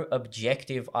is no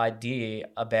objective idea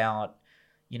about,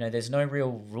 you know, there's no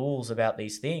real rules about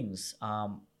these things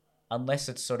unless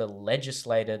it's sort of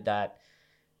legislated that,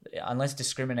 unless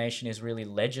discrimination is really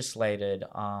legislated,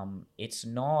 it's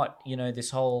not, you know,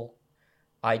 this whole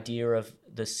idea of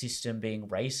the system being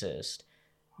racist.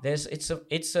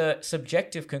 It's a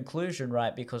subjective conclusion,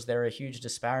 right? Because there are huge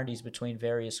disparities between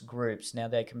various groups. Now,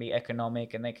 they can be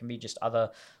economic and they can be just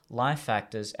other life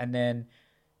factors. And then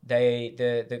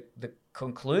the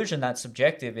conclusion that's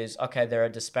subjective is, okay, there are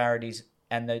disparities,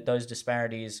 and those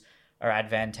disparities are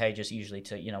advantageous usually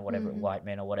to, you know, whatever, white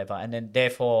men or whatever, and then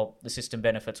therefore the system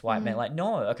benefits white men. Like,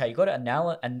 no, okay, you got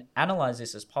to analyze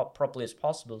this as properly as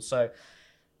possible. So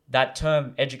that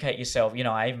term, educate yourself, you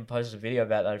know, I even posted a video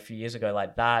about that a few years ago.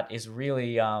 Like, that is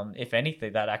really, if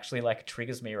anything, that actually like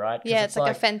triggers me, right? Yeah, it's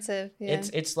like offensive. Yeah.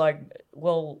 It's like,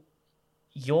 well,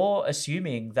 you're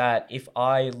assuming that if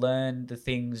I learn the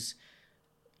things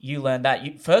you learn,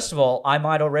 that first of all, I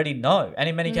might already know. And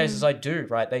in many cases I do,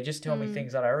 right? They just tell me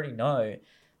things that I already know.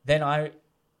 Then I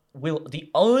will,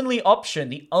 the only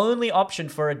option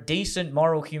for a decent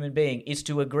moral human being is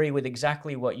to agree with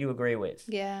exactly what you agree with.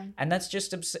 Yeah. And that's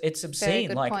just, it's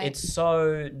obscene. Like, point. It's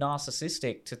so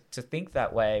narcissistic to think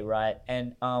that way, right?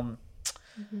 And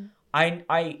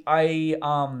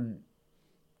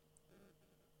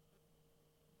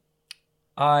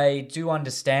I do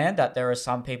understand that there are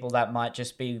some people that might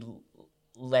just be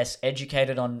less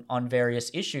educated on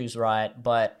various issues, right?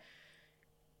 But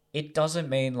it doesn't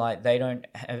mean like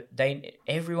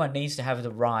everyone needs to have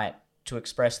the right to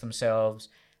express themselves.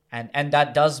 And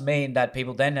that does mean that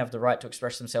people then have the right to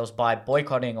express themselves by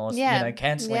boycotting or, you know,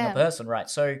 canceling a person, right?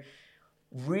 So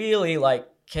really, like,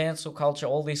 cancel culture,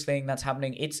 all this thing that's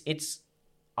happening, it's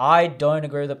I don't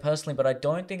agree with it personally, but I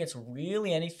don't think it's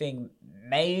really anything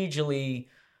majorly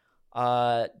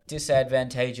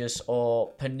disadvantageous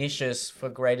or pernicious for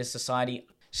greater society.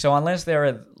 So unless there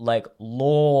are like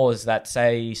laws that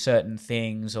say certain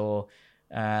things, or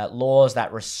laws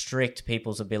that restrict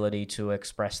people's ability to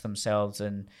express themselves,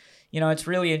 and, you know, it's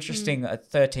really interesting. In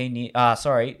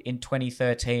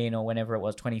 2013 or whenever it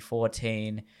was,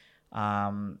 2014.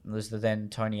 Was the then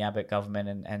Tony Abbott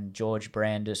government, and George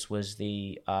Brandis was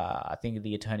the I think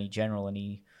the Attorney General, and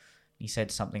he said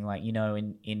something like, you know,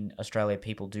 in Australia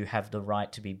people do have the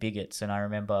right to be bigots. And I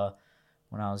remember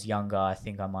when I was younger, I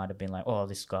think I might have been like, oh,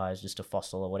 this guy is just a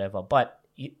fossil or whatever. But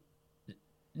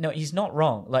no, he's not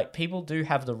wrong. Like, people do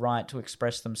have the right to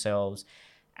express themselves.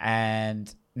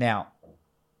 And now,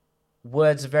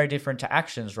 words are very different to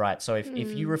actions, right? So if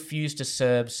you refuse to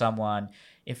serve someone,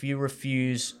 if you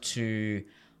refuse to, you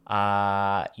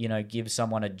know, give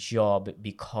someone a job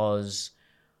because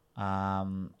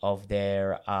of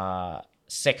their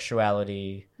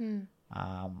sexuality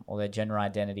or their gender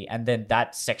identity, and then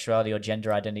that sexuality or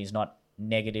gender identity is not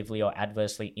negatively or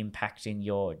adversely impacting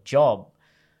your job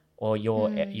or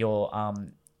your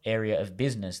area of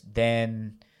business,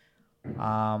 then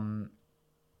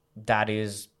that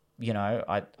is, you know,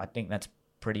 I think that's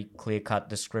pretty clear-cut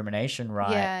discrimination,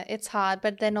 right? Yeah, it's hard.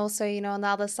 But then also, you know, on the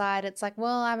other side, it's like,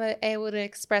 well, I'm able to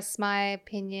express my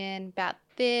opinion about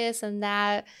this and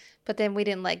that. But then we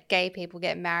didn't let gay people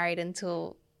get married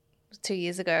until 2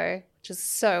 years ago, which is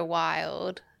so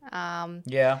wild.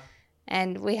 Yeah.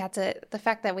 And the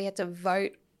fact that we had to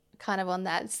vote kind of on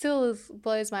that still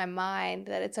blows my mind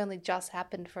that it's only just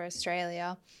happened for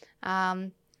Australia.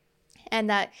 And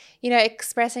that, you know,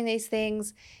 expressing these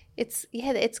things,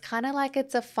 it's kind of like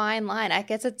it's a fine line. I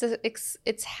guess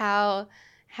it's how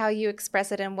you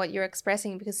express it and what you're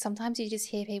expressing, because sometimes you just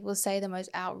hear people say the most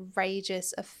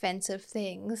outrageous, offensive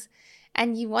things,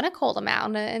 and you want to call them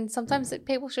out, and sometimes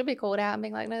people should be called out and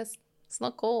being like, no, it's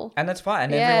not cool. And that's fine.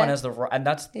 And everyone has the right, and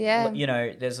that's, you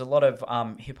know, there's a lot of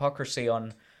hypocrisy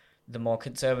on the more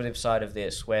conservative side of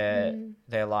this, where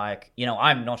they're like, you know,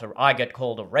 I get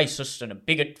called a racist and a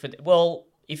bigot for, well,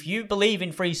 if you believe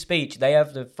in free speech, they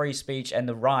have the free speech and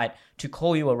the right to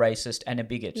call you a racist and a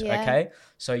bigot. Yeah. Okay.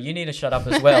 So you need to shut up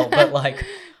as well. But like,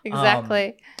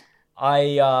 exactly.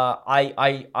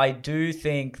 I do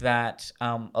think that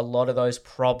a lot of those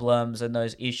problems and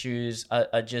those issues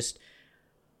are just,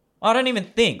 I don't even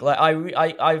think, like,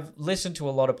 I've listened to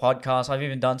a lot of podcasts. I've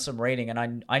even done some reading,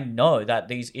 and I know that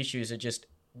these issues are just,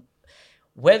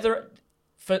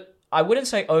 I wouldn't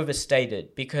say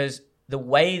overstated, because the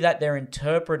way that they're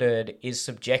interpreted is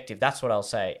subjective. That's what I'll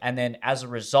say. And then as a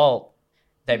result,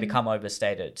 they become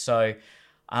overstated. So,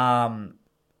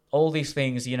 all these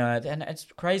things, you know, and it's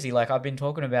crazy. Like, I've been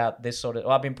talking about this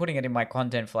I've been putting it in my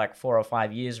content for like 4 or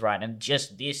 5 years, right? And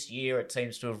just this year, it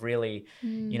seems to have really,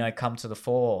 you know, come to the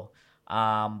fore.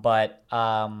 But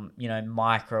you know,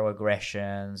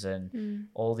 microaggressions and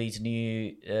all these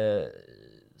new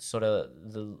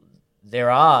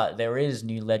there is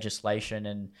new legislation,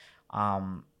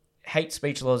 and hate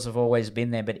speech laws have always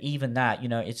been there. But even that, you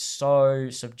know, it's so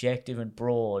subjective and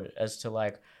broad as to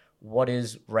like, what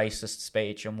is racist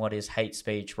speech and what is hate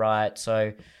speech, right?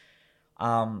 So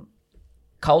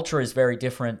culture is very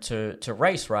different to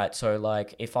race, right? So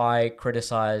like, if I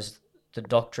criticize the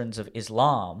doctrines of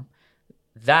Islam,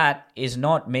 that is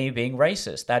not me being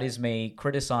racist. That is me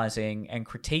criticizing and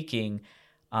critiquing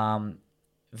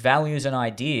values and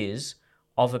ideas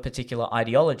of a particular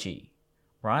ideology,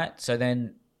 right? So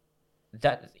then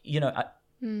that, you know,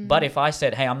 but if I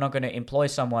said, hey, I'm not going to employ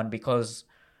someone because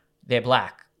they're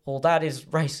black, well, that is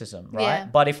racism, right? Yeah.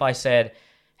 But if I said,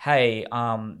 hey,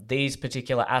 these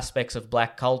particular aspects of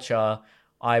black culture,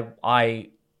 I'm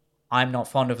not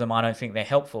fond of them. I don't think they're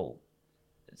helpful.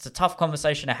 It's a tough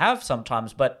conversation to have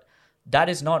sometimes, but that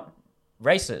is not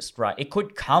racist, right? It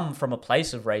could come from a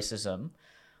place of racism,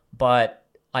 but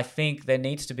I think there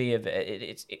needs to be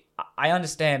I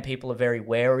understand people are very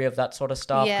wary of that sort of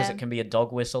stuff because it can be a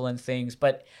dog whistle and things,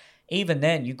 but even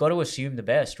then, you got to assume the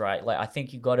best, right? Like, I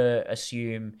think you got to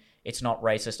assume it's not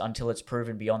racist until it's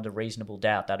proven beyond a reasonable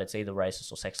doubt that it's either racist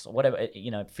or sexist or whatever,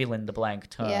 you know, fill in the blank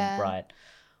term, right?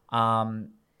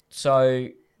 So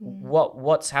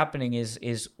what's happening is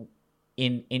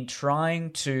in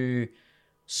trying to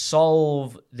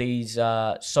solve these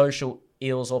social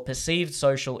ills or perceived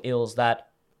social ills that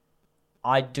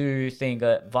I do think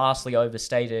are vastly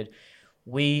overstated,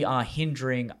 we are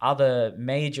hindering other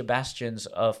major bastions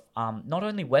of not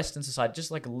only Western society,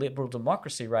 just like liberal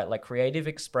democracy, right? Like creative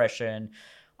expression,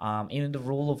 even the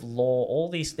rule of law, all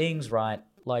these things, right?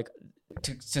 Like,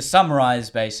 to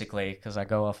summarize, basically, because I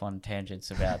go off on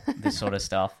tangents about this sort of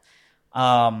stuff.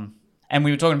 And we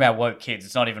were talking about woke kids.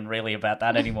 It's not even really about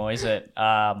that anymore, is it?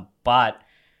 But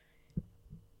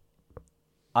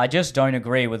I just don't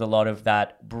agree with a lot of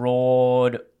that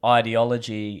broad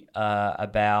ideology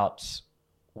about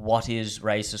what is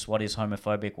racist, what is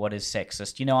homophobic, what is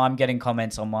sexist. You know, I'm getting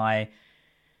comments on my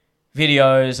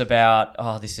videos about,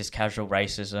 oh, this is casual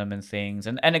racism and things.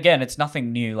 And again, it's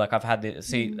nothing new. Like, I've had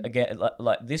this, again,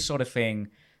 like this sort of thing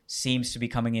seems to be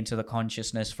coming into the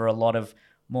consciousness for a lot of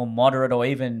more moderate or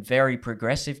even very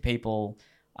progressive people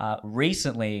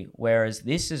recently, whereas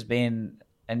this has been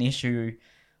an issue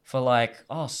for like,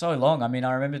 so long. I mean,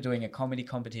 I remember doing a comedy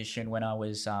competition when I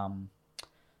was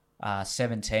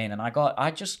 17, and I got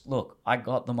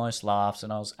the most laughs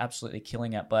and I was absolutely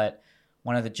killing it. But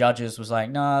one of the judges was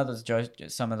like, no,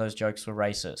 some of those jokes were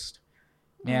racist.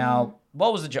 Now,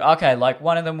 what was the joke? Okay, like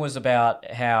one of them was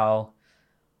about how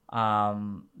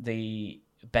the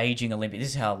Beijing Olympics, this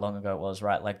is how long ago it was,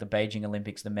 right? Like the Beijing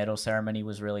Olympics, the medal ceremony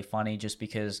was really funny just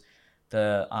because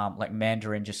the like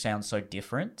Mandarin just sounds so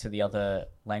different to the other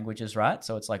languages, right?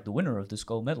 So it's like the winner of this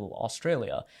gold medal,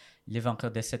 Australia. Le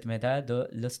vainqueur de cette médaille de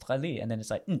l'Australie, and then it's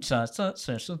like, like,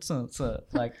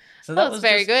 so that was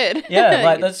very good. Yeah,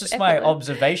 like that's just my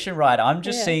observation, right? I'm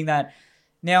just seeing that.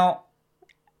 Now,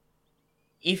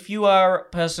 if you are a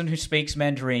person who speaks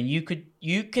Mandarin, you can,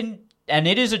 and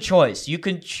it is a choice. You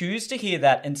can choose to hear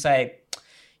that and say,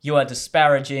 you are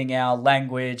disparaging our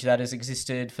language that has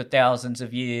existed for thousands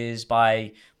of years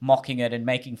by mocking it and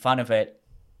making fun of it.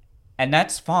 And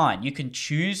that's fine. You can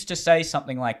choose to say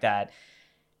something like that.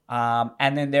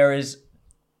 And then there is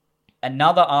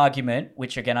another argument,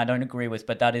 which again, I don't agree with,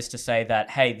 but that is to say that,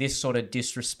 hey, this sort of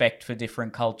disrespect for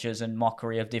different cultures and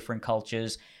mockery of different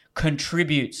cultures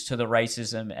contributes to the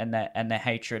racism and the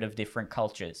hatred of different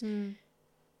cultures.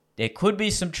 There could be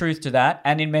some truth to that.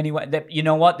 And in many ways, you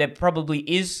know what? There probably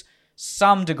is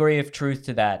some degree of truth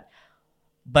to that.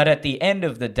 But at the end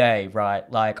of the day, right,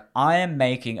 like I am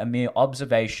making a mere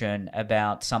observation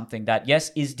about something that,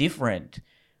 yes, is different.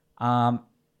 And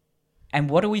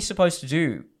what are we supposed to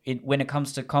do when it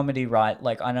comes to comedy, right?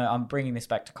 Like, I know I'm bringing this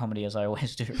back to comedy as I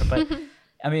always do, but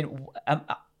I mean,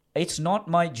 it's not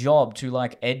my job to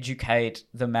like educate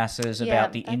the masses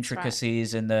about the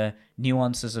intricacies and the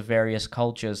nuances of various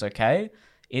cultures, okay?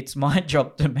 It's my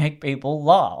job to make people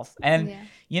laugh. And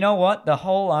you know what? The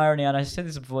whole irony, and I said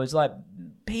this before, is like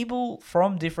people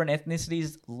from different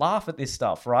ethnicities laugh at this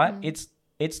stuff, right? It's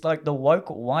like the woke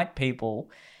white people.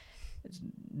 It's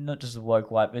not just the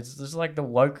woke white, but it's just like the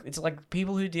woke. It's like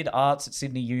people who did arts at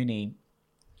Sydney Uni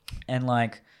and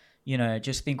like, you know,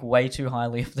 just think way too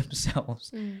highly of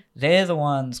themselves. They're the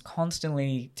ones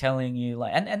constantly telling you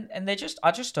like, and they're just,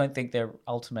 I just don't think they're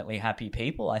ultimately happy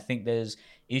people. I think there's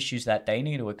issues that they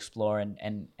need to explore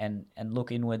and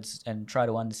look inwards and try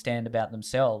to understand about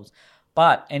themselves.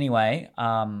 But anyway,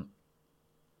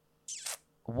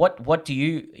 what do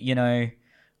you know,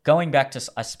 going back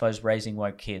to, I suppose, raising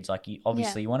woke kids, like you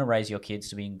obviously you want to raise your kids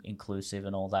to be inclusive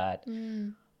and all that.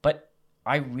 But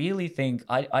I really think,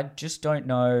 I just don't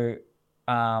know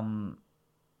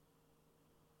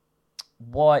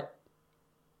what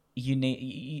you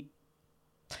need.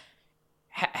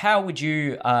 How would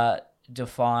you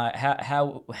define,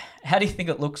 how do you think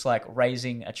it looks like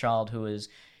raising a child who is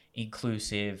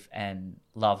inclusive and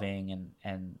loving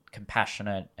and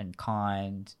compassionate and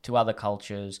kind to other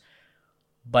cultures,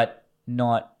 but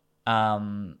not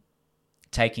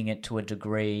taking it to a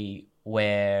degree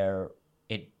where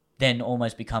it then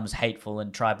almost becomes hateful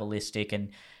and tribalistic and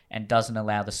doesn't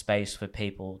allow the space for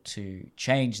people to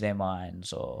change their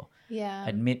minds or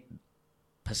admit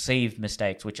perceived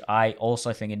mistakes, which I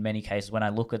also think in many cases, when I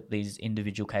look at these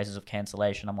individual cases of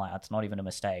cancellation, I'm like, it's not even a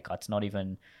mistake. It's not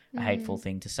even a hateful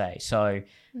thing to say. So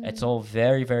it's all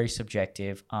very, very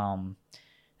subjective.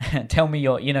 Tell me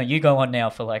you go on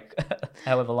now for like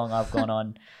however long I've gone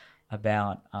on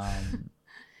about,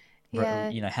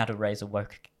 how to raise a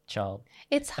woke child.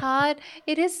 It's hard.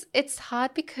 It's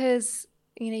hard because,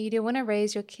 you do want to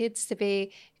raise your kids to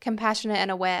be compassionate and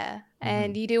aware.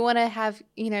 And you do want to have,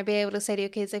 be able to say to your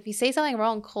kids, if you see something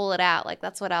wrong, call it out. Like,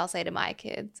 that's what I'll say to my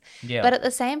kids. Yeah. But at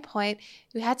the same point,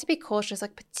 we had to be cautious,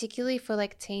 like particularly for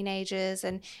like teenagers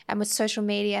and with social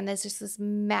media. And there's just this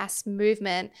mass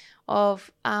movement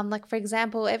of, like, for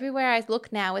example, everywhere I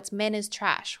look now, it's men is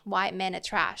trash. White men are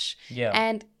trash. Yeah.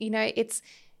 And,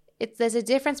 there's a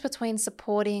difference between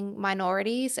supporting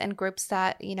minorities and groups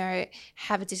that,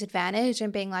 have a disadvantage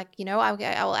and being like, I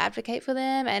will advocate for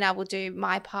them and I will do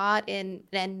my part in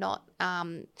not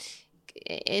adding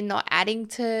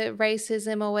to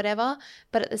racism or whatever.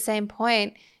 But at the same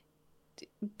point,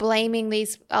 blaming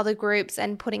these other groups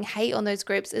and putting hate on those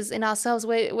groups is in ourselves.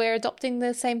 We're adopting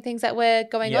the same things that we're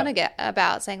going on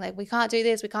about, saying like, we can't do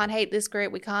this, we can't hate this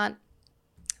group, we can't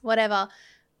whatever.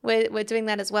 We're doing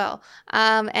that as well.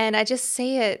 And I just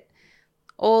see it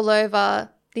all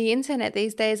over the internet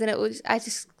these days. And I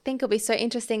just think it'll be so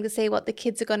interesting to see what the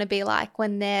kids are going to be like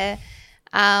when they're,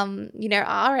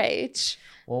 our age.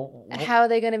 Well, how are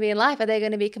they going to be in life? Are they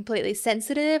going to be completely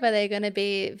sensitive? Are they going to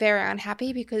be very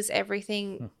unhappy because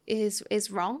everything is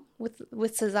wrong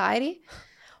with society?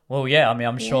 Well, yeah. I mean,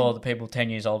 I'm sure the people 10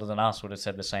 years older than us would have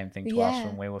said the same thing to us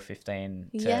when we were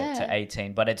 15 to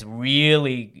 18. But it's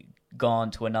really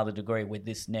gone to another degree with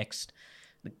this next,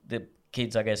 the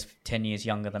kids, I guess, 10 years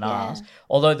younger than us.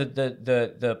 Although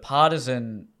the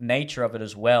partisan nature of it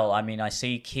as well. I mean, I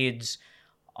see kids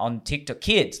on TikTok,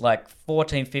 kids like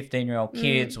 14, 15-year-old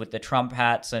kids with the Trump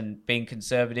hats and being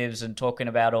conservatives and talking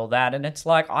about all that. And it's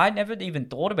like, I never even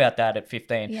thought about that at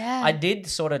 15. Yeah. I did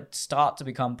sort of start to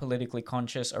become politically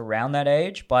conscious around that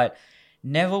age, but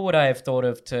never would I have thought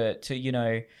of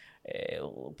to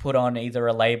put on either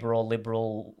a Labor or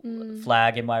Liberal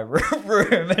flag in my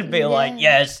room and be like,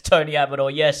 yes, Tony Abbott, or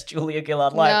yes, Julia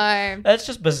Gillard. Like, that's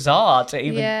just bizarre to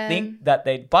even think that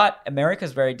but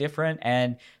America's very different,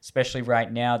 and especially right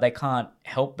now, they can't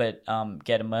help but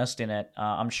get immersed in it.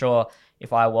 I'm sure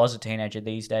if I was a teenager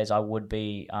these days, I would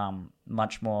be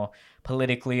much more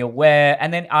politically aware.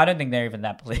 And then I don't think they're even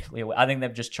that politically aware. I think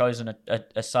they've just chosen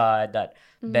a side that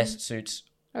best suits,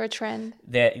 or a trend,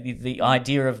 the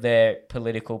idea of their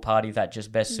political party that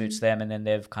just best suits them, and then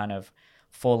they've kind of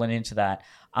fallen into that.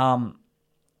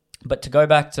 But to go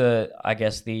back to, I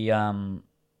guess, the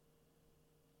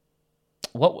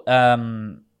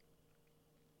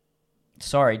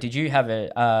sorry, did you have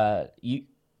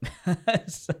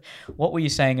what were you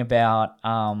saying about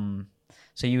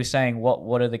so you were saying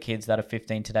what are the kids that are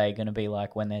 15 today going to be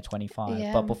like when they're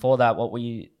 25? But before that, what were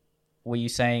you were you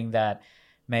saying that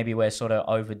maybe we're sort of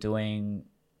overdoing?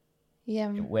 Yeah.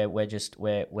 We're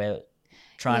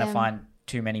trying to find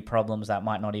too many problems that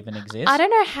might not even exist. I don't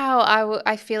know how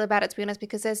I feel about it, to be honest,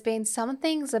 because there's been some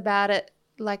things about it,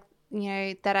 like, you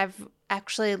know, that I've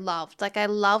actually loved. Like, I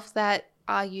love that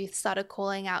our youth started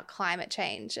calling out climate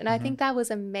change. And I think that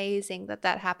was amazing that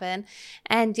happened.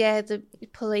 And yeah, the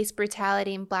police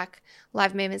brutality and Black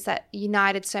Lives movements that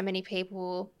united so many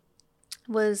people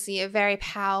was a very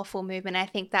powerful movement. I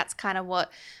think that's kind of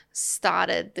what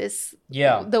started this.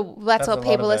 Yeah. That's what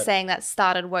people are saying, that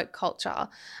started woke culture.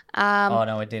 Oh,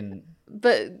 no, it didn't.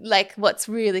 But like what's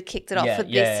really kicked it off for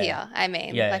this year, I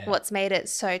mean, what's made it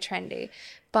so trendy.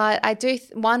 But I do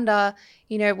wonder,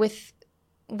 you know, with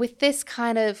this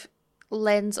kind of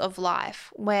lens of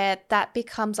life, where that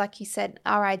becomes, like you said,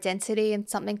 our identity and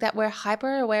something that we're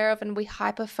hyper aware of and we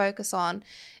hyper focus on,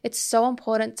 it's so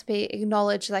important to be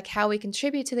acknowledged, like how we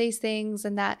contribute to these things,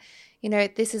 and that, you know,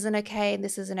 this isn't okay and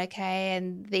this isn't okay,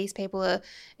 and these people are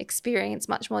experience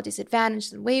much more disadvantage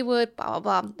than we would, blah,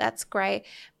 blah, blah. That's great.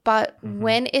 But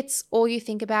when it's all you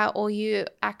think about, all you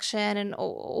action, and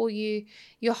all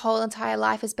your whole entire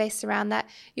life is based around that,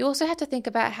 you also have to think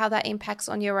about how that impacts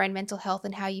on your own mental health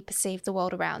and how you perceive the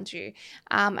world around you,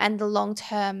 and the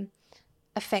long-term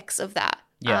effects of that.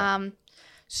 Yeah.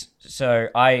 So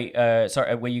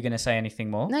sorry, were you going to say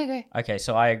anything more? No, go. Okay,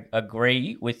 so I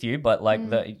agree with you, but like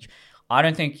I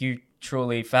don't think you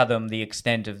truly fathom the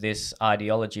extent of this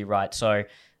ideology, right? So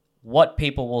what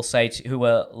people will say who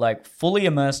are like fully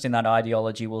immersed in that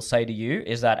ideology will say to you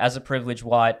is that as a privileged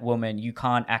white woman, you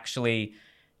can't actually,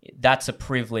 that's a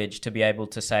privilege to be able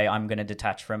to say, I'm going to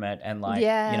detach from it and like,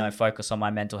 you know, focus on my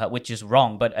mental health, which is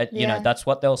wrong. But, you know, that's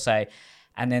what they'll say.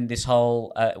 And then this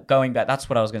whole, going back, that's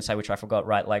what I was going to say, which I forgot,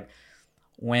 right? Like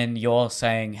when you're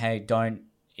saying, hey,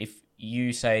 if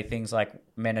you say things like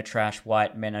men are trash,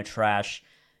 white men are trash,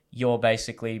 you're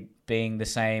basically being the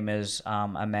same as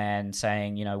a man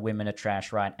saying, you know, women are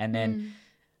trash, right? And then,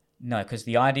 no, because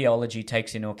the ideology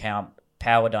takes into account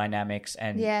power dynamics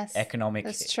and economic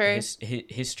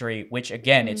history, which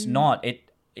again, it's not,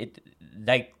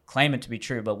 they claim it to be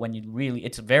true, but when you really,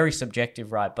 it's very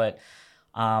subjective, right? But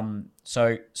like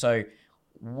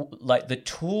the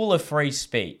tool of free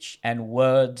speech and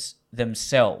words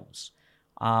themselves,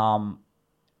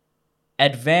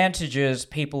 advantages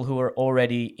people who are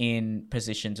already in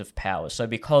positions of power. So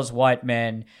because white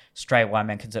men, straight white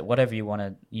men, whatever you want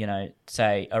to, you know,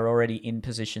 say, are already in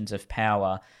positions of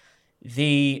power,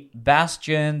 the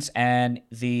bastions and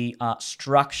the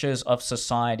structures of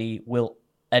society will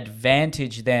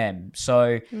advantage them.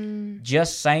 So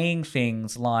just saying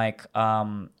things like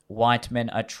white men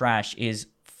are trash is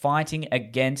fighting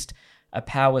against a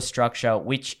power structure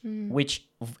which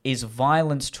is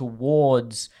violence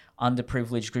towards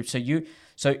underprivileged groups.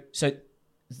 So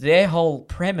their whole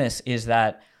premise is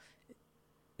that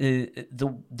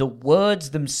the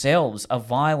words themselves are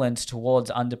violence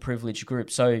towards underprivileged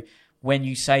groups. So when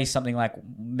you say something like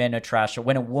men are trash, or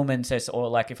when a woman says, or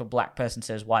like if a black person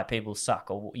says white people suck,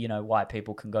 or, you know, white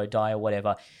people can go die or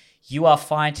whatever, you are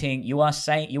fighting, you are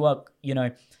saying, you are, you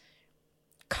know,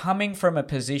 coming from a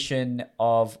position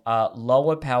of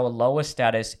lower power, lower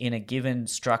status in a given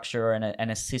structure and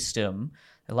a system.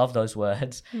 I love those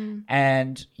words.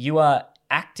 And you are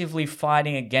actively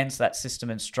fighting against that system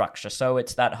and structure. So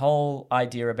it's that whole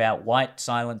idea about white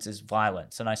silence is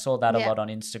violence. And I saw that a lot on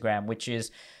Instagram, which is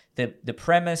the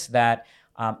premise that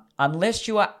unless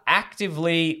you are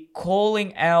actively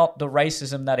calling out the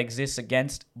racism that exists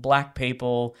against black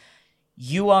people,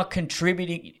 you are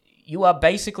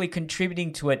basically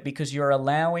contributing to it because you're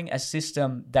allowing a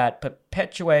system that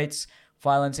perpetuates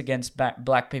violence against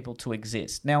black people to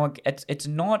exist. Now, it's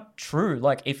not true.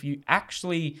 Like, if you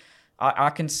actually, I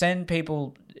can send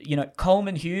people, you know,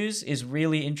 Coleman Hughes is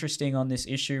really interesting on this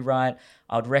issue, right?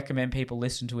 I'd recommend people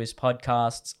listen to his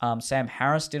podcasts. Sam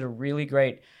Harris did a really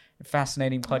great,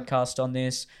 fascinating podcast on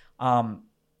this. And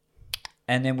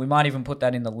then we might even put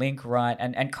that in the link, right?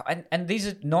 And these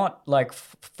are not like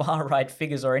far right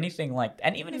figures or anything like.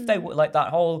 And even if they were, like, that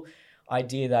whole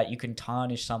idea that you can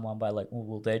tarnish someone by like,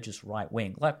 well, they're just right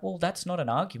wing. Like, well, that's not an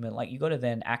argument. Like, you got to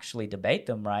then actually debate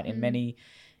them, right? In many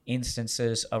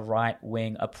instances, a right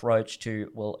wing approach to,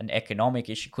 well, an economic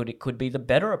issue could be the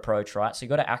better approach, right? So you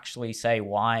got to actually say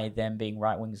why them being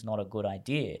right wing is not a good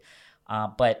idea.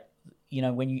 But you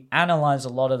know, when you analyze a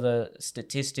lot of the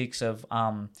statistics of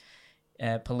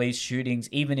police shootings,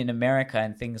 even in America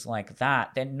and things like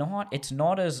that, it's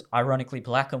not as ironically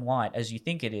black and white as you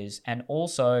think it is. And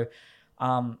also,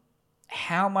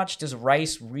 how much does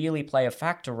race really play a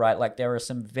factor, right? Like, there are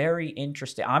some very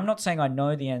interesting, I'm not saying I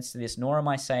know the answer to this, nor am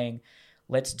I saying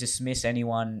let's dismiss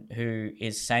anyone who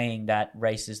is saying that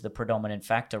race is the predominant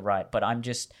factor, right? But I'm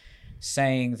just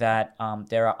saying that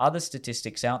there are other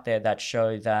statistics out there that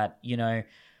show that,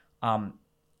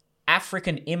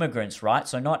 African immigrants, right?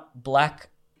 So not black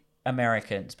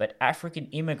Americans, but African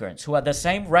immigrants who are the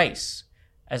same race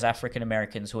as African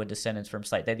Americans who are descendants from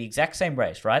slaves. They're the exact same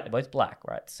race, right? They're both black,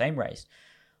 right? Same race.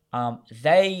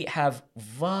 They have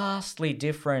vastly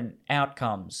different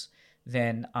outcomes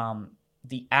than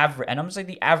the average. And I'm saying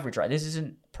the average, right? This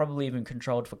isn't probably even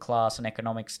controlled for class and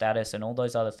economic status and all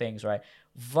those other things, right?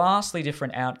 Vastly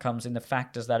different outcomes in the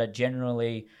factors that are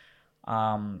generally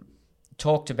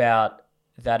talked about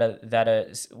that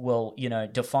are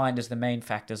defined as the main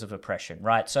factors of oppression,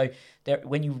 right? So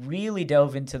when you really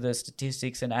delve into the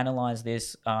statistics and analyze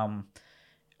this,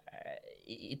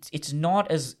 it's not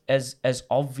as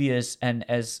obvious and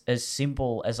as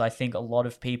simple as I think a lot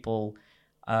of people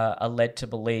are led to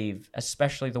believe,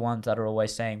 especially the ones that are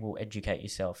always saying, well, educate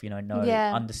yourself,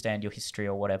 understand your history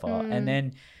or whatever. And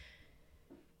then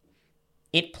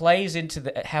it plays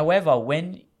into however,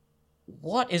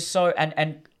 what is so,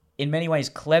 and in many ways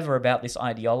clever about this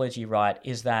ideology, right,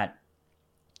 is that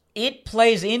it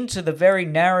plays into the very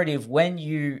narrative when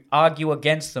you argue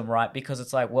against them, right? Because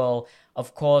it's like, well,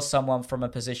 of course, someone from a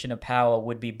position of power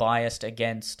would be biased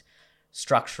against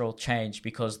structural change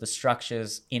because the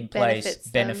structures in place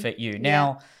benefit you.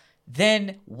 Now,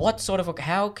 then what sort of,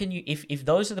 how can you, if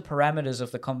those are the parameters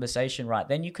of the conversation, right,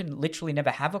 then you can literally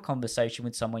never have a conversation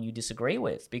with someone you disagree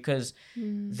with, because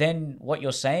then what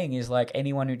you're saying is like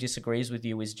anyone who disagrees with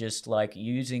you is just like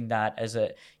using that as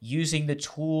using the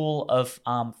tool of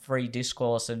free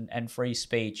discourse and free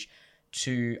speech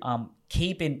to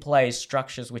keep in place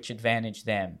structures which advantage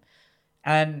them.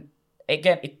 And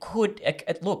again, it could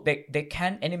look, there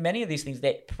can, and in many of these things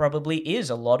there probably is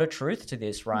a lot of truth to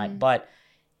this, right? But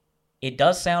it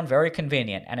does sound very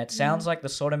convenient, and it sounds like the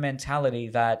sort of mentality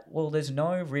that, well, there's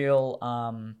no real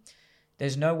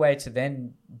there's no way to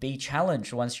then be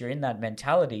challenged once you're in that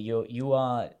mentality. You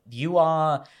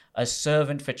are a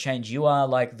servant for change. You are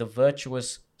like the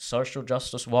virtuous social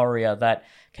justice warrior that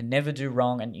can never do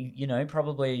wrong, and you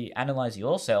probably analyze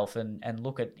yourself and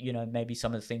look at maybe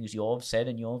some of the things you've said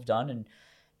and you've done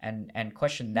and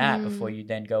question that before you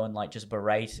then go and like just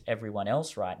berate everyone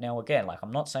else. Right now, again, like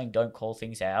I'm not saying don't call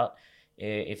things out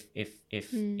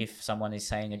if someone is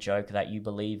saying a joke that you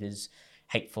believe is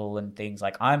hateful and things.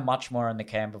 Like I'm much more in the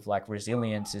camp of like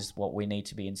resilience is what we need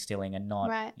to be instilling, and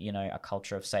not a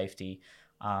culture of safety.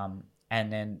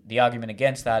 And then the argument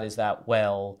against that is that,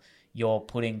 well, you're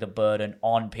putting the burden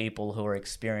on people who are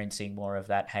experiencing more of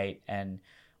that hate and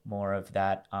more of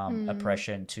that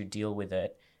oppression to deal with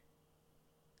it.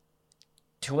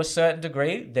 To a certain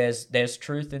degree, there's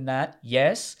truth in that,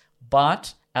 yes,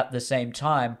 but at the same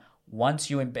time,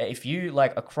 if you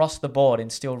like across the board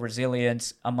instill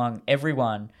resilience among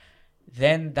everyone,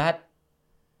 then that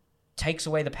takes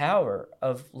away the power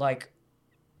of like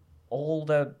all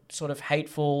the sort of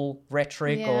hateful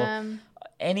rhetoric or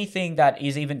anything that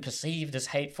is even perceived as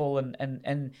hateful,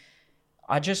 and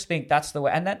I just think that's the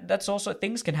way. And that's also,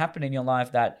 things can happen in your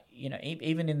life that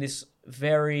even in this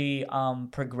very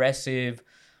progressive,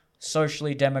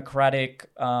 socially democratic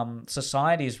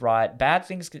societies, right, bad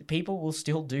things, people will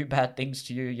still do bad things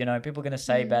to you. People are going to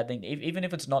say bad things, even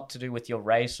if it's not to do with your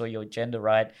race or your gender,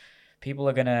 right? People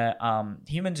are going to,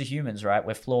 humans are humans, right?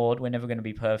 We're flawed. We're never going to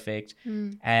be perfect.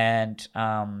 And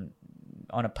on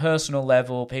a personal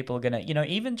level, people are going to,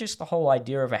 even just the whole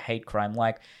idea of a hate crime.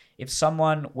 Like if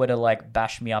someone were to like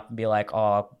bash me up and be like,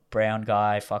 oh, brown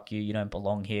guy, fuck you, you don't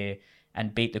belong here,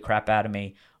 and beat the crap out of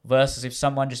me, versus if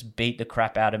someone just beat the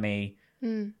crap out of me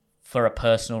for a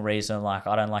personal reason, like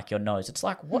I don't like your nose. It's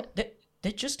like, what?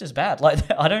 They're just as bad. Like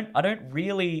I don't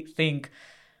really think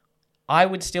I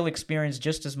would still experience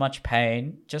just as much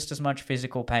pain, just as much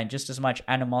physical pain, just as much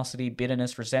animosity,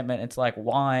 bitterness, resentment. It's like,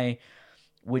 why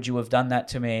would you have done that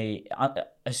to me,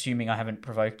 assuming I haven't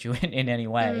provoked you in any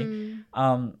way?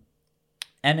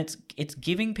 And it's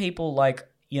giving people like,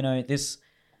 this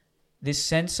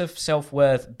sense of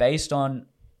self-worth based on,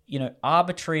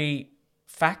 arbitrary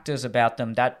factors about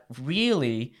them that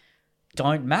really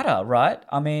don't matter, right?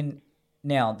 I mean,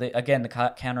 now, the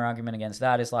counter-argument against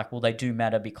that is like, well, they do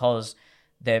matter because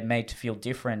they're made to feel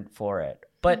different for it.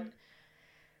 But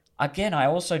again, I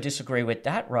also disagree with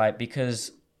that, right?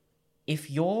 Because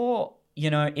if you're,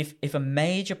 if a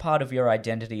major part of your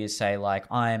identity is, say, like,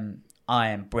 I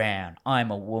am brown,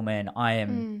 I'm a woman, I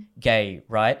am gay,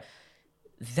 right?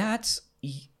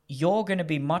 You're going to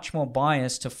be much more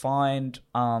biased to find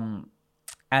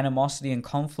animosity and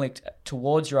conflict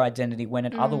towards your identity when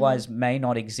it otherwise may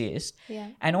not exist. Yeah.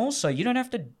 And also, you don't have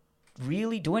to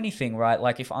really do anything, right?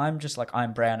 Like if I'm just like,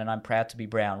 I'm brown and I'm proud to be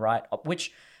brown, right?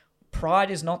 Which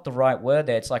pride is not the right word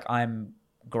there. It's like I'm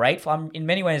grateful. In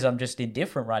many ways, I'm just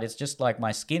indifferent, right? It's just like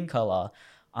my skin color.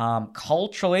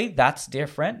 Culturally, that's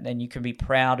different. Then you can be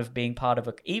proud of being part of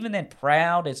even then,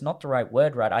 proud is not the right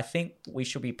word, right? I think we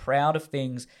should be proud of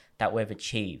things that we've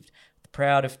achieved,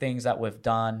 proud of things that we've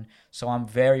done. So I'm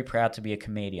very proud to be a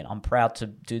comedian. I'm proud to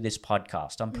do this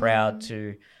podcast. I'm proud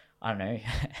to, I don't know,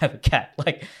 have a cat.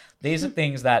 Like these are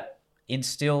things that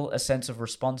instill a sense of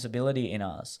responsibility in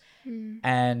us,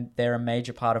 and they're a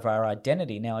major part of our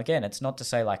identity. Now, again, it's not to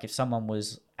say like if someone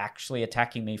was actually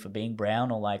attacking me for being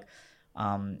brown or like,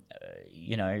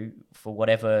 you know, for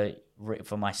whatever,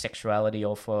 for my sexuality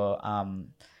or for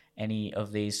any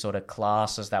of these sort of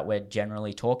classes that we're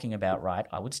generally talking about, right?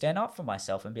 I would stand up for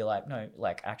myself and be like, no,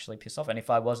 like actually piss off. And if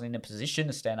I wasn't in a position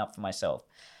to stand up for myself,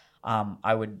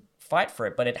 I would fight for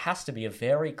it. But it has to be a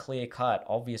very clear-cut,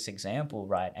 obvious example,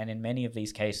 right? And in many of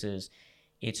these cases,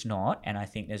 it's not. And I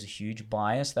think there's a huge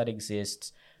bias that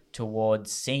exists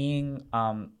towards seeing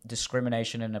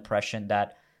discrimination and oppression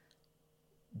that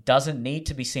doesn't need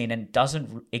to be seen and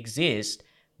doesn't exist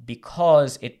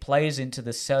because it plays into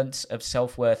the sense of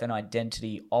self-worth and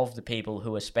identity of the people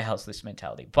who espouse this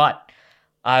mentality. But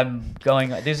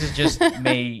this is just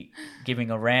me giving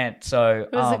a rant. So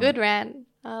it was a good rant.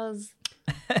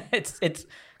 It's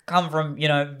come from, you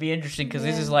know, be interesting because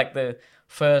this is like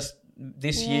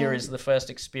this year is the first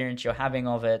experience you're having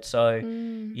of it. So,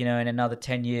 you know, in another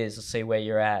 10 years, we'll see where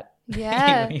you're at.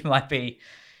 Yeah. You might be,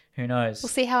 who knows? We'll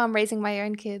see how I'm raising my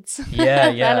own kids.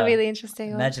 Yeah. That'll be the interesting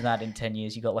one. Imagine that in 10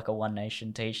 years, you got like a One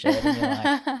Nation t-shirt and you're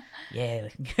like, yeah,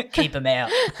 keep them out.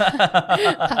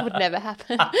 That would never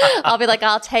happen. I'll be like,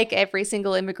 I'll take every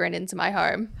single immigrant into my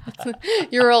home.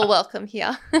 You're all welcome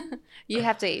here. You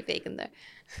have to eat vegan though.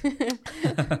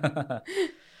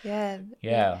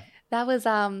 Yeah. That was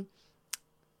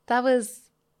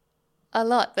a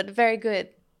lot, but very good.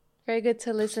 Very good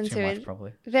to listen to much, it.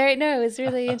 Probably. It was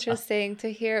really interesting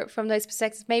to hear it from those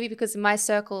perspectives. Maybe because in my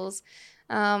circles,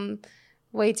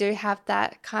 we do have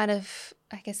that kind of,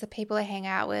 I guess the people I hang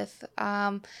out with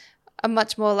are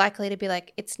much more likely to be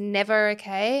like, it's never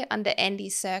okay under any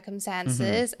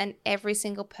circumstances, and every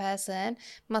single person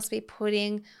must be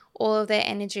putting all of their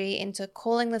energy into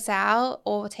calling this out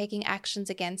or taking actions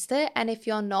against it. And if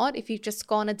you're not, if you've just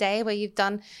gone a day where you've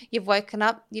woken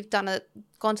up,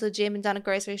 gone to the gym and done a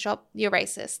grocery shop, you're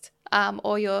racist,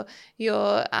 or you're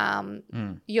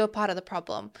part of the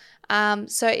problem.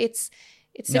 So it's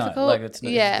difficult. No, like it's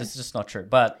just not true.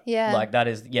 But like that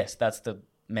is, yes, that's the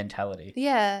mentality.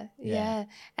 Yeah.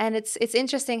 And it's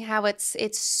interesting how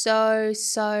it's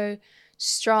so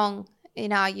strong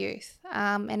in our youth,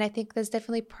 and I think there's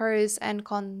definitely pros and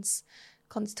cons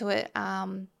to it,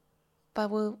 but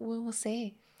we'll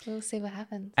see what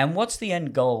happens. And what's the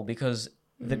end goal? Because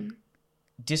the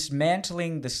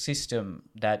dismantling the system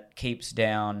that keeps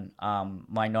down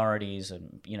minorities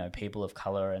and, you know, people of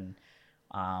color and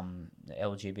the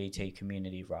LGBT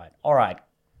community, right? All right,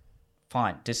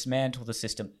 fine, dismantle the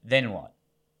system, then what?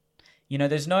 You know,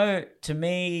 to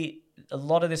me, a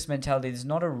lot of this mentality, there's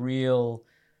not a real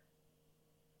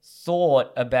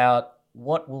thought about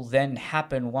what will then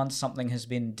happen once something has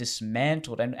been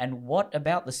dismantled, and what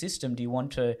about the system do you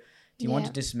want to want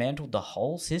to dismantle the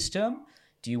whole system?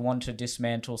 Do you want to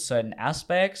dismantle certain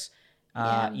aspects?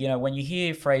 You know, when you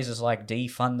hear phrases like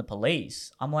defund the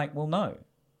police, I'm like, well, no,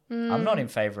 I'm not in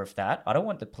favor of that. I don't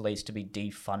want the police to be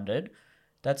defunded.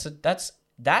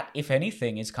 That if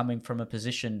anything is coming from a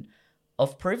position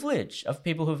of privilege, of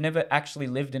people who've never actually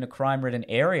lived in a crime-ridden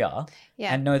area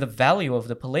and know the value of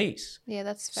the police. Yeah,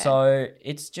 that's fair. So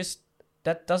it's just,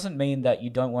 that doesn't mean that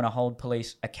you don't want to hold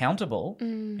police accountable.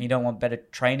 And you don't want better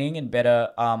training and better,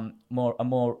 a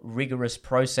more rigorous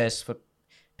process for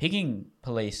picking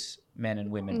police men and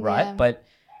women, right? Yeah. But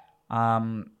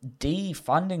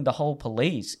defunding the whole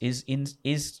police is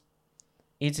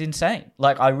insane.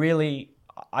 Like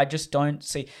I just don't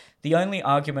see. The only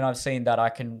argument I've seen that I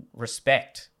can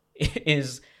respect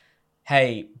is,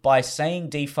 hey, by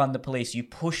saying defund the police, you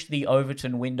push the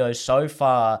Overton window so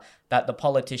far that the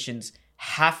politicians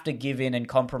have to give in and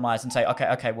compromise and say,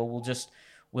 okay, well,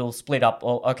 we'll split up,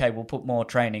 or okay, we'll put more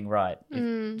training, right?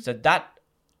 So that,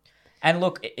 and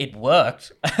look, it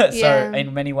worked. So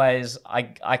in many ways,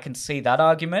 I can see that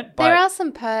argument. But there are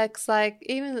some perks, like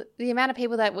even the amount of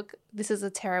people that this is a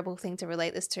terrible thing to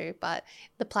relate this to, but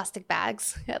the plastic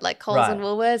bags at like Coles and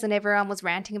Woolworths, and everyone was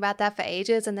ranting about that for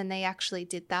ages, and then they actually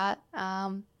did that.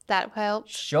 That helped.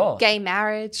 Sure. Gay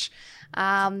marriage,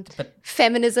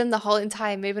 feminism, the whole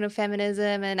entire movement of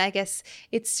feminism, and I guess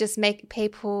it's just make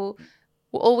people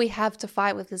all we have to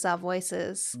fight with is our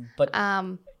voices. But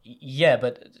yeah,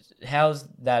 but how's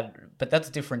that? But that's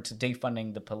different to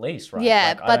defunding the police, right?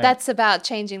 Yeah, like, but that's about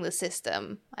changing the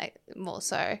system, like more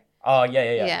so. Oh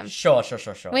yeah. Sure.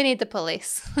 We need the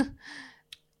police.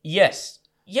 Yes.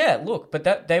 Yeah, look, but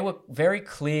that they were very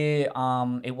clear.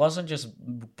 It wasn't just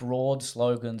broad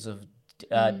slogans of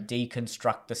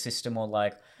deconstruct the system or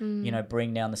like,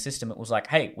 bring down the system. It was like,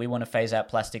 hey, we want to phase out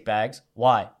plastic bags.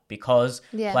 Why? Because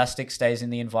plastic stays in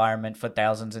the environment for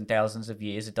thousands and thousands of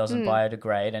years. It doesn't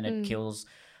biodegrade and it kills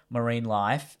marine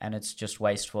life and it's just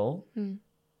wasteful.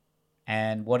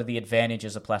 And what are the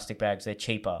advantages of plastic bags? They're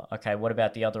cheaper. Okay, what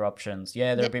about the other options?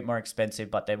 Yeah, they're a bit more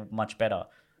expensive, but they're much better.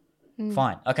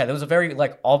 Fine. Okay, there was a very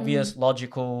like obvious,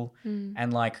 logical,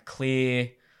 and like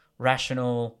clear,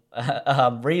 rational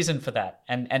reason for that.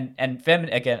 And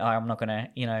again, I'm not gonna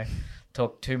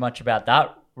talk too much about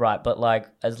that, right? But like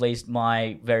at least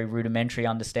my very rudimentary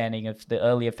understanding of the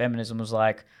earlier feminism was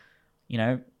like,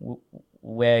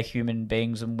 we're human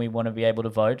beings and we want to be able to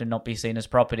vote and not be seen as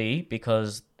property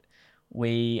because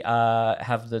we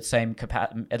have the same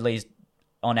at least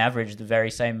on average, the very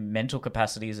same mental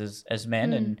capacities as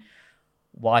men and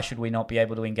why should we not be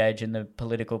able to engage in the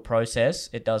political process?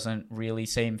 It doesn't really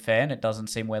seem fair and it doesn't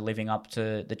seem we're living up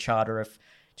to the charter of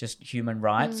just human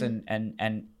rights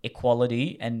and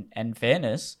equality and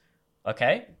fairness.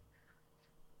 Okay.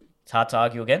 It's hard to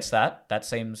argue against that. That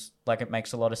seems like it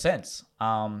makes a lot of sense.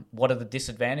 What are the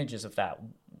disadvantages of that?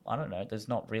 I don't know. There's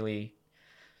not really...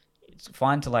 It's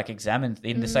fine to like examine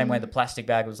in the same way the plastic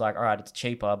bag was like, all right, it's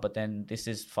cheaper, but then this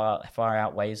is far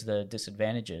outweighs the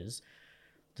disadvantages.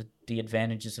 The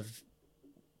advantages of,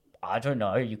 I don't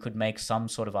know, you could make some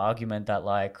sort of argument that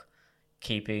like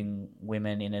keeping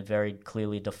women in a very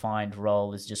clearly defined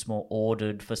role is just more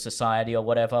ordered for society or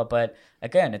whatever. But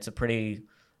again, it's a pretty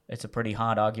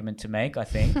hard argument to make, I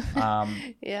think.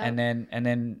 Yeah. And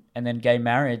then gay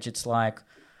marriage, it's like,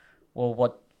 well,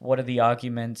 what are the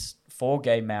arguments for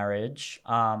gay marriage?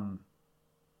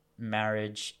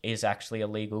 Marriage is actually a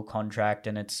legal contract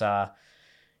and it's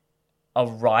a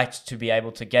right to be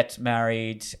able to get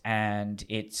married, and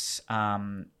it's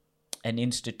an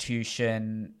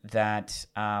institution that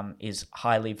is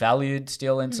highly valued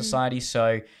still in society.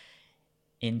 So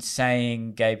in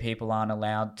saying gay people aren't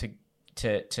allowed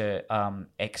to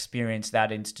experience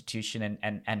that institution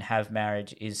and have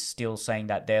marriage is still saying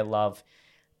that their love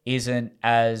isn't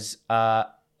as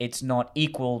it's not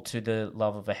equal to the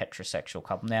love of a heterosexual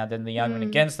couple. Now, then the argument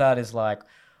against that is like,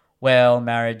 well,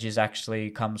 marriage is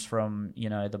actually comes from,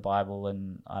 the Bible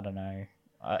and I don't know.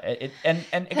 And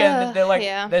again, they're like,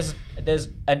 there's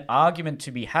an argument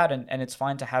to be had and it's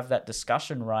fine to have that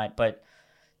discussion, right? But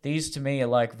these to me are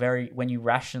like very, when you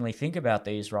rationally think about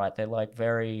these, right, they're like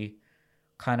very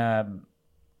kind of,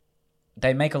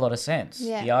 they make a lot of sense,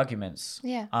 the arguments.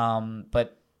 Yeah.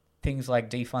 But things like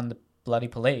defund the bloody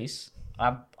police,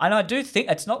 and I do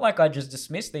think, it's not like I just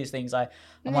dismiss these things. I'm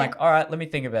like, all right, let me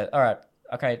think about it. All right.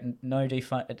 Okay, no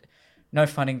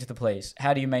funding to the police.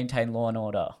 How do you maintain law and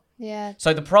order? Yeah.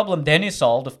 So the problem then is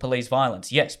solved of police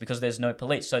violence. Yes, because there's no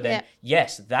police. So then,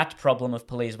 yes, that problem of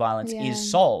police violence is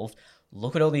solved.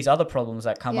 Look at all these other problems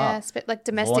that come up. Yeah, like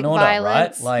domestic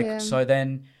violence. Right? Like, so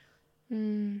then,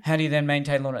 how do you then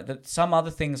maintain law and order? Some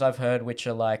other things I've heard which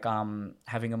are like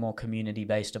having a more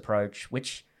community-based approach,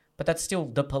 but that's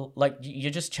still you're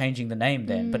just changing the name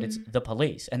then, but it's the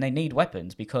police and they need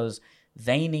weapons because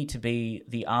they need to be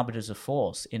the arbiters of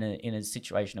force in a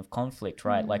situation of conflict,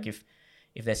 right? Like if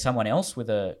there's someone else with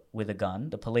a gun,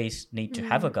 the police need to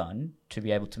have a gun to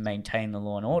be able to maintain the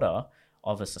law and order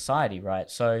of a society, right?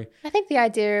 So I think the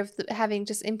idea of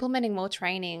just implementing more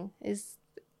training is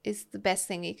the best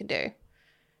thing you can do.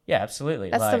 Yeah, absolutely.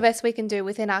 That's the best we can do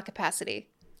within our capacity.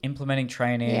 Implementing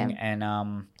training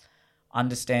and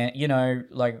understanding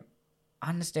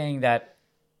that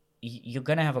you're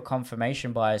going to have a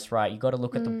confirmation bias, right? You got to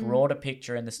look at the broader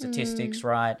picture and the statistics,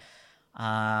 right?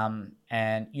 And,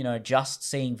 just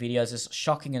seeing videos, as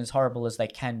shocking and as horrible as they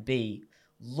can be,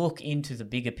 look into the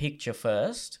bigger picture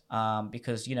first,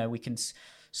 because, we can...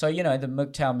 So, the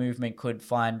MGTOW movement could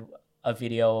find a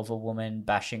video of a woman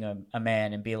bashing a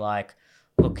man and be like,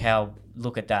 look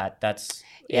at that. That's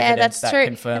evidence that true.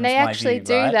 Confirms and they my actually view,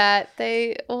 do right? that.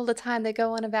 They all the time they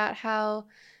go on about how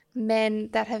men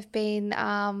that have been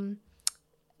that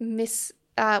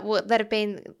have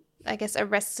been, I guess,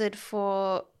 arrested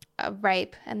for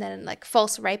rape and then like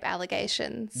false rape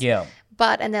allegations. Yeah.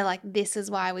 And they're like, this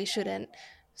is why we shouldn't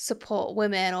support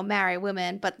women or marry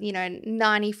women. But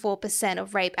 94%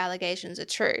 of rape allegations are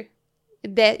true.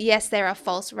 Yes, there are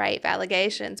false rape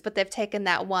allegations, but they've taken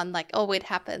that one like, oh, it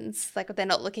happens. Like they're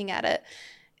not looking at it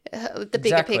the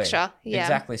bigger picture. Yeah,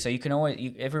 exactly. So you can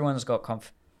always everyone's got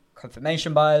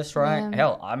confirmation bias, right? Yeah.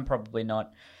 Hell, I'm probably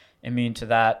not immune to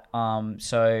that.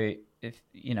 So if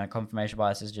confirmation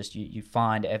bias is just you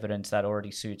find evidence that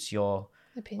already suits your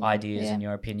ideas and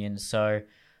your opinions. So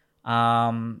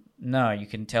no, you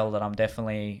can tell that I'm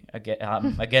definitely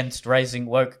against raising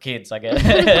woke kids. I guess.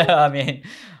 I mean,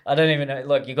 I don't even know.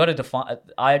 Look, you got to define.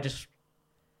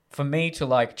 For me to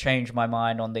like change my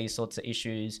mind on these sorts of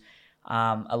issues,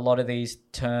 a lot of these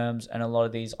terms and a lot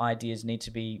of these ideas need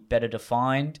to be better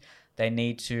defined. They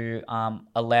need to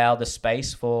allow the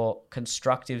space for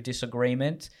constructive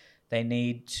disagreement. They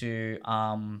need to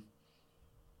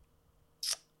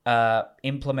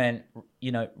implement,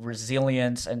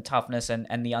 resilience and toughness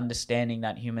and the understanding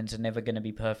that humans are never going to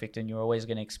be perfect and you're always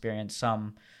going to experience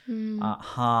some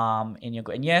harm in your...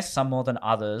 And yes, some more than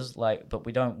others, but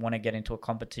we don't want to get into a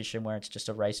competition where it's just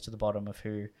a race to the bottom of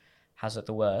who has it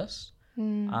the worst.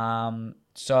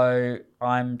 So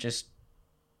I'm just...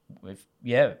 I'm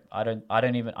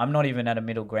not even at a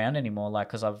middle ground anymore,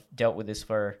 because I've dealt with this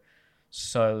for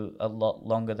a lot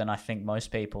longer than I think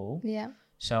most people. Yeah.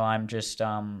 So I'm just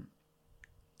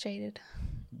jaded.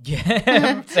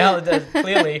 Yeah,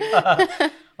 clearly.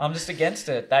 I'm just against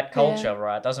it. That culture,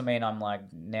 right? Doesn't mean I'm like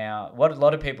now. What a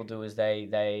lot of people do is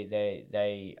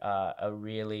they are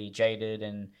really jaded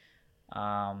and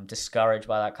discouraged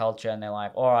by that culture, and they're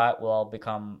like, all right, well, I'll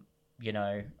become,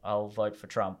 I'll vote for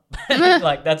Trump.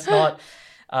 Like that's not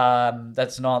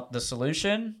the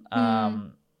solution.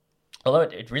 Although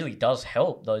it really does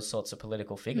help those sorts of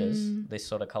political figures, this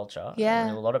sort of culture. Yeah. I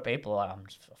mean, a lot of people are like,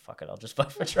 fuck it, I'll just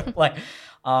vote for Trump. We're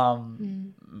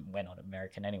not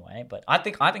American anyway. But I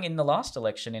think in the last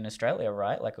election in Australia,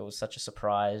 right, it was such a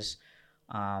surprise.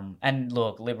 And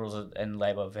look, Liberals and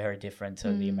Labor are very different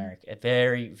to the American,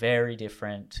 very, very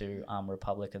different to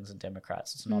Republicans and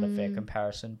Democrats. It's not a fair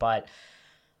comparison, but...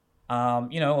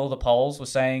 all the polls were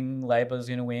saying Labor's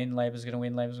going to win,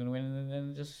 and then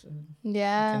it just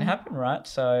didn't happen, right?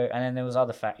 So, and then there was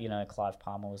other Clive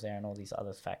Palmer was there and all these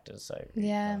other factors. So, I don't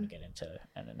want to get into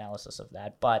an analysis of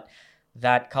that, but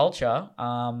that culture,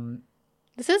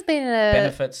 this has been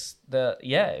benefits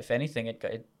if anything,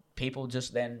 people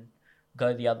just then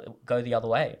go the other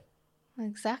way.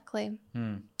 Exactly.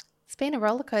 It's been a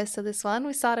roller coaster. This one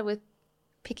we started with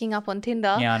picking up on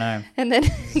Tinder. Yeah, I know. And then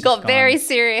got very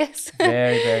serious.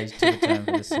 Very, very to the term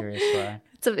for the serious, right?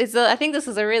 I think this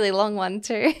is a really long one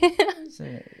too.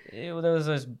 There was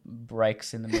those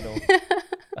breaks in the middle.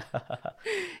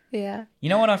 Yeah. You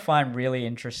know what I find really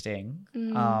interesting?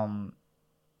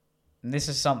 This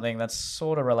is something that's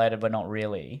sort of related but not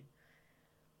really.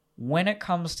 When it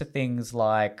comes to things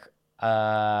like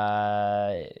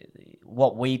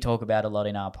what we talk about a lot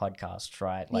in our podcast,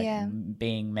 right?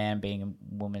 Being man, being a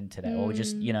woman today, or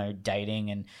just,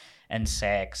 dating and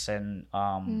sex and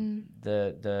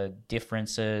the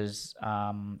differences,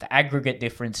 the aggregate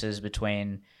differences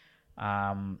between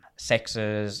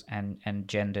sexes and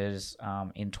genders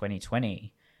in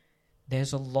 2020.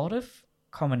 There's a lot of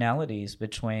commonalities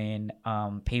between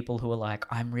people who are like,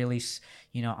 I'm really,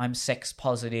 I'm sex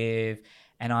positive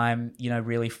and I'm,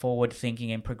 really forward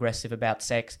thinking and progressive about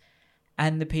sex.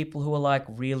 And the people who are like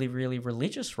really, really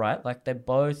religious, right? Like they're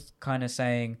both kind of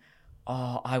saying,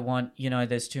 oh, I want,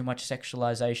 there's too much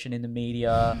sexualization in the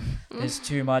media. There's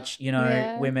too much,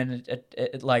 women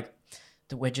like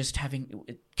that we're just having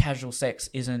casual sex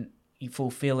isn't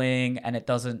fulfilling and it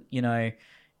doesn't, you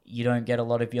don't get a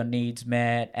lot of your needs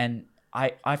met. And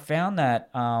I found that,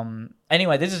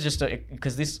 anyway, this is just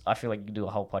because I feel like you can do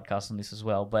a whole podcast on this as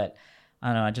well, but I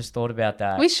don't know, I just thought about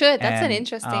that. We should. That's an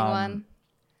interesting one.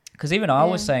 Because even I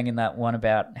was saying in that one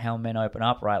about how men open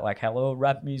up, right? Like, hello,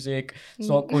 rap music, it's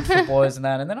not good for boys and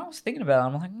that. And then I was thinking about it.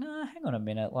 I'm like, nah, hang on a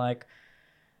minute. Like,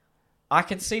 I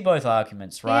can see both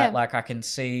arguments, right? Yeah. Like, I can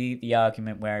see the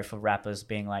argument where for rappers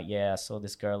being like, yeah, I saw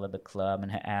this girl at the club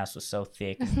and her ass was so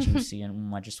thick and juicy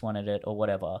and I just wanted it or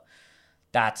whatever.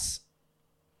 That's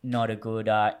not a good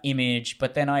image.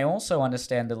 But then I also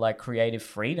understand the, like, creative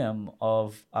freedom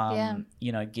of,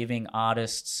 giving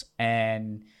artists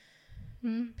and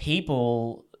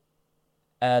people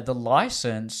the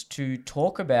license to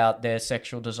talk about their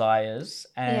sexual desires.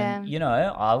 And,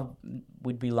 I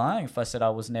would be lying if I said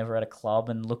I was never at a club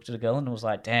and looked at a girl and was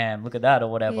like, damn, look at that or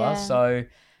whatever. Yeah. So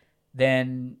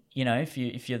then,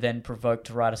 if you're then provoked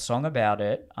to write a song about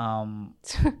it,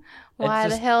 why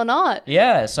the hell not?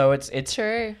 Yeah. So it's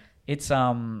true. It's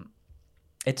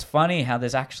funny how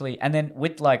there's actually, and then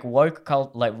with like woke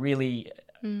cult, like really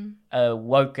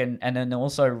woke and then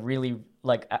also really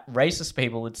like racist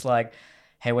people, it's like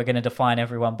hey, we're going to define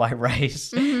everyone by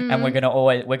race, and we're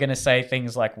going to say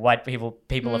things like white people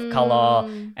of color,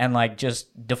 and like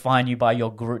just define you by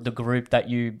your group, the group that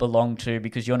you belong to,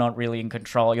 because you're not really in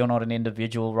control. You're not an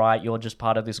individual, right? You're just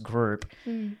part of this group.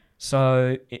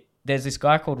 So there's this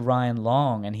guy called Ryan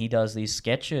Long, and he does these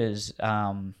sketches,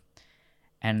 and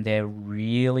they're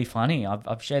really funny.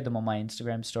 I've shared them on my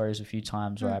Instagram stories a few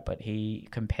times, right? But he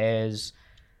compares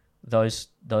those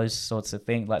sorts of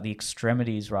things, like the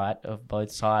extremities, right, of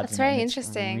both sides. That's very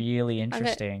interesting. Really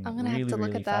interesting. I'm gonna have to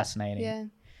look at that. Fascinating. Yeah,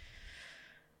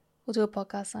 we'll do a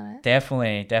podcast on it.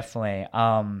 Definitely.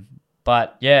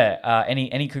 But yeah,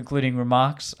 any concluding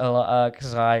remarks?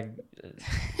 Because I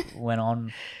went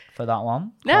on for that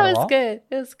one. No, it was good.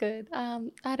 It was good.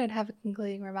 I don't have a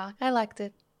concluding remark. I liked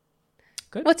it.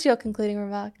 Good. What's your concluding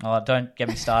remark? Oh, don't get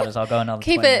me started. I'll go another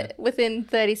Keep 20 it minutes. within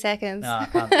 30 seconds. No, I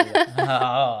can't do that.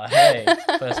 Oh, hey.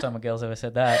 First time a girl's ever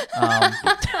said that.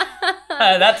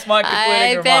 That's my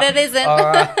concluding remark. I bet it isn't.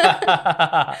 All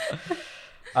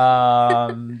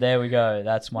right. There we go.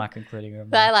 That's my concluding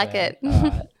remark. I like it.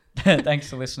 Thanks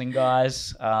for listening,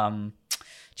 guys.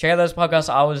 Check out those podcasts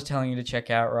I was telling you to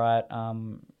check out, right?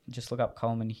 Just look up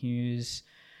Coleman Hughes.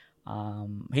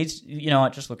 He's, you know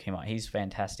what, just look him up. He's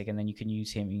fantastic, and then you can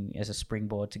use him as a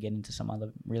springboard to get into some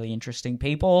other really interesting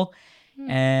people.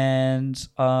 And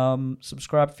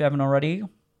subscribe if you haven't already.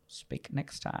 Speak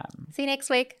next time. See you next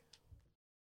week.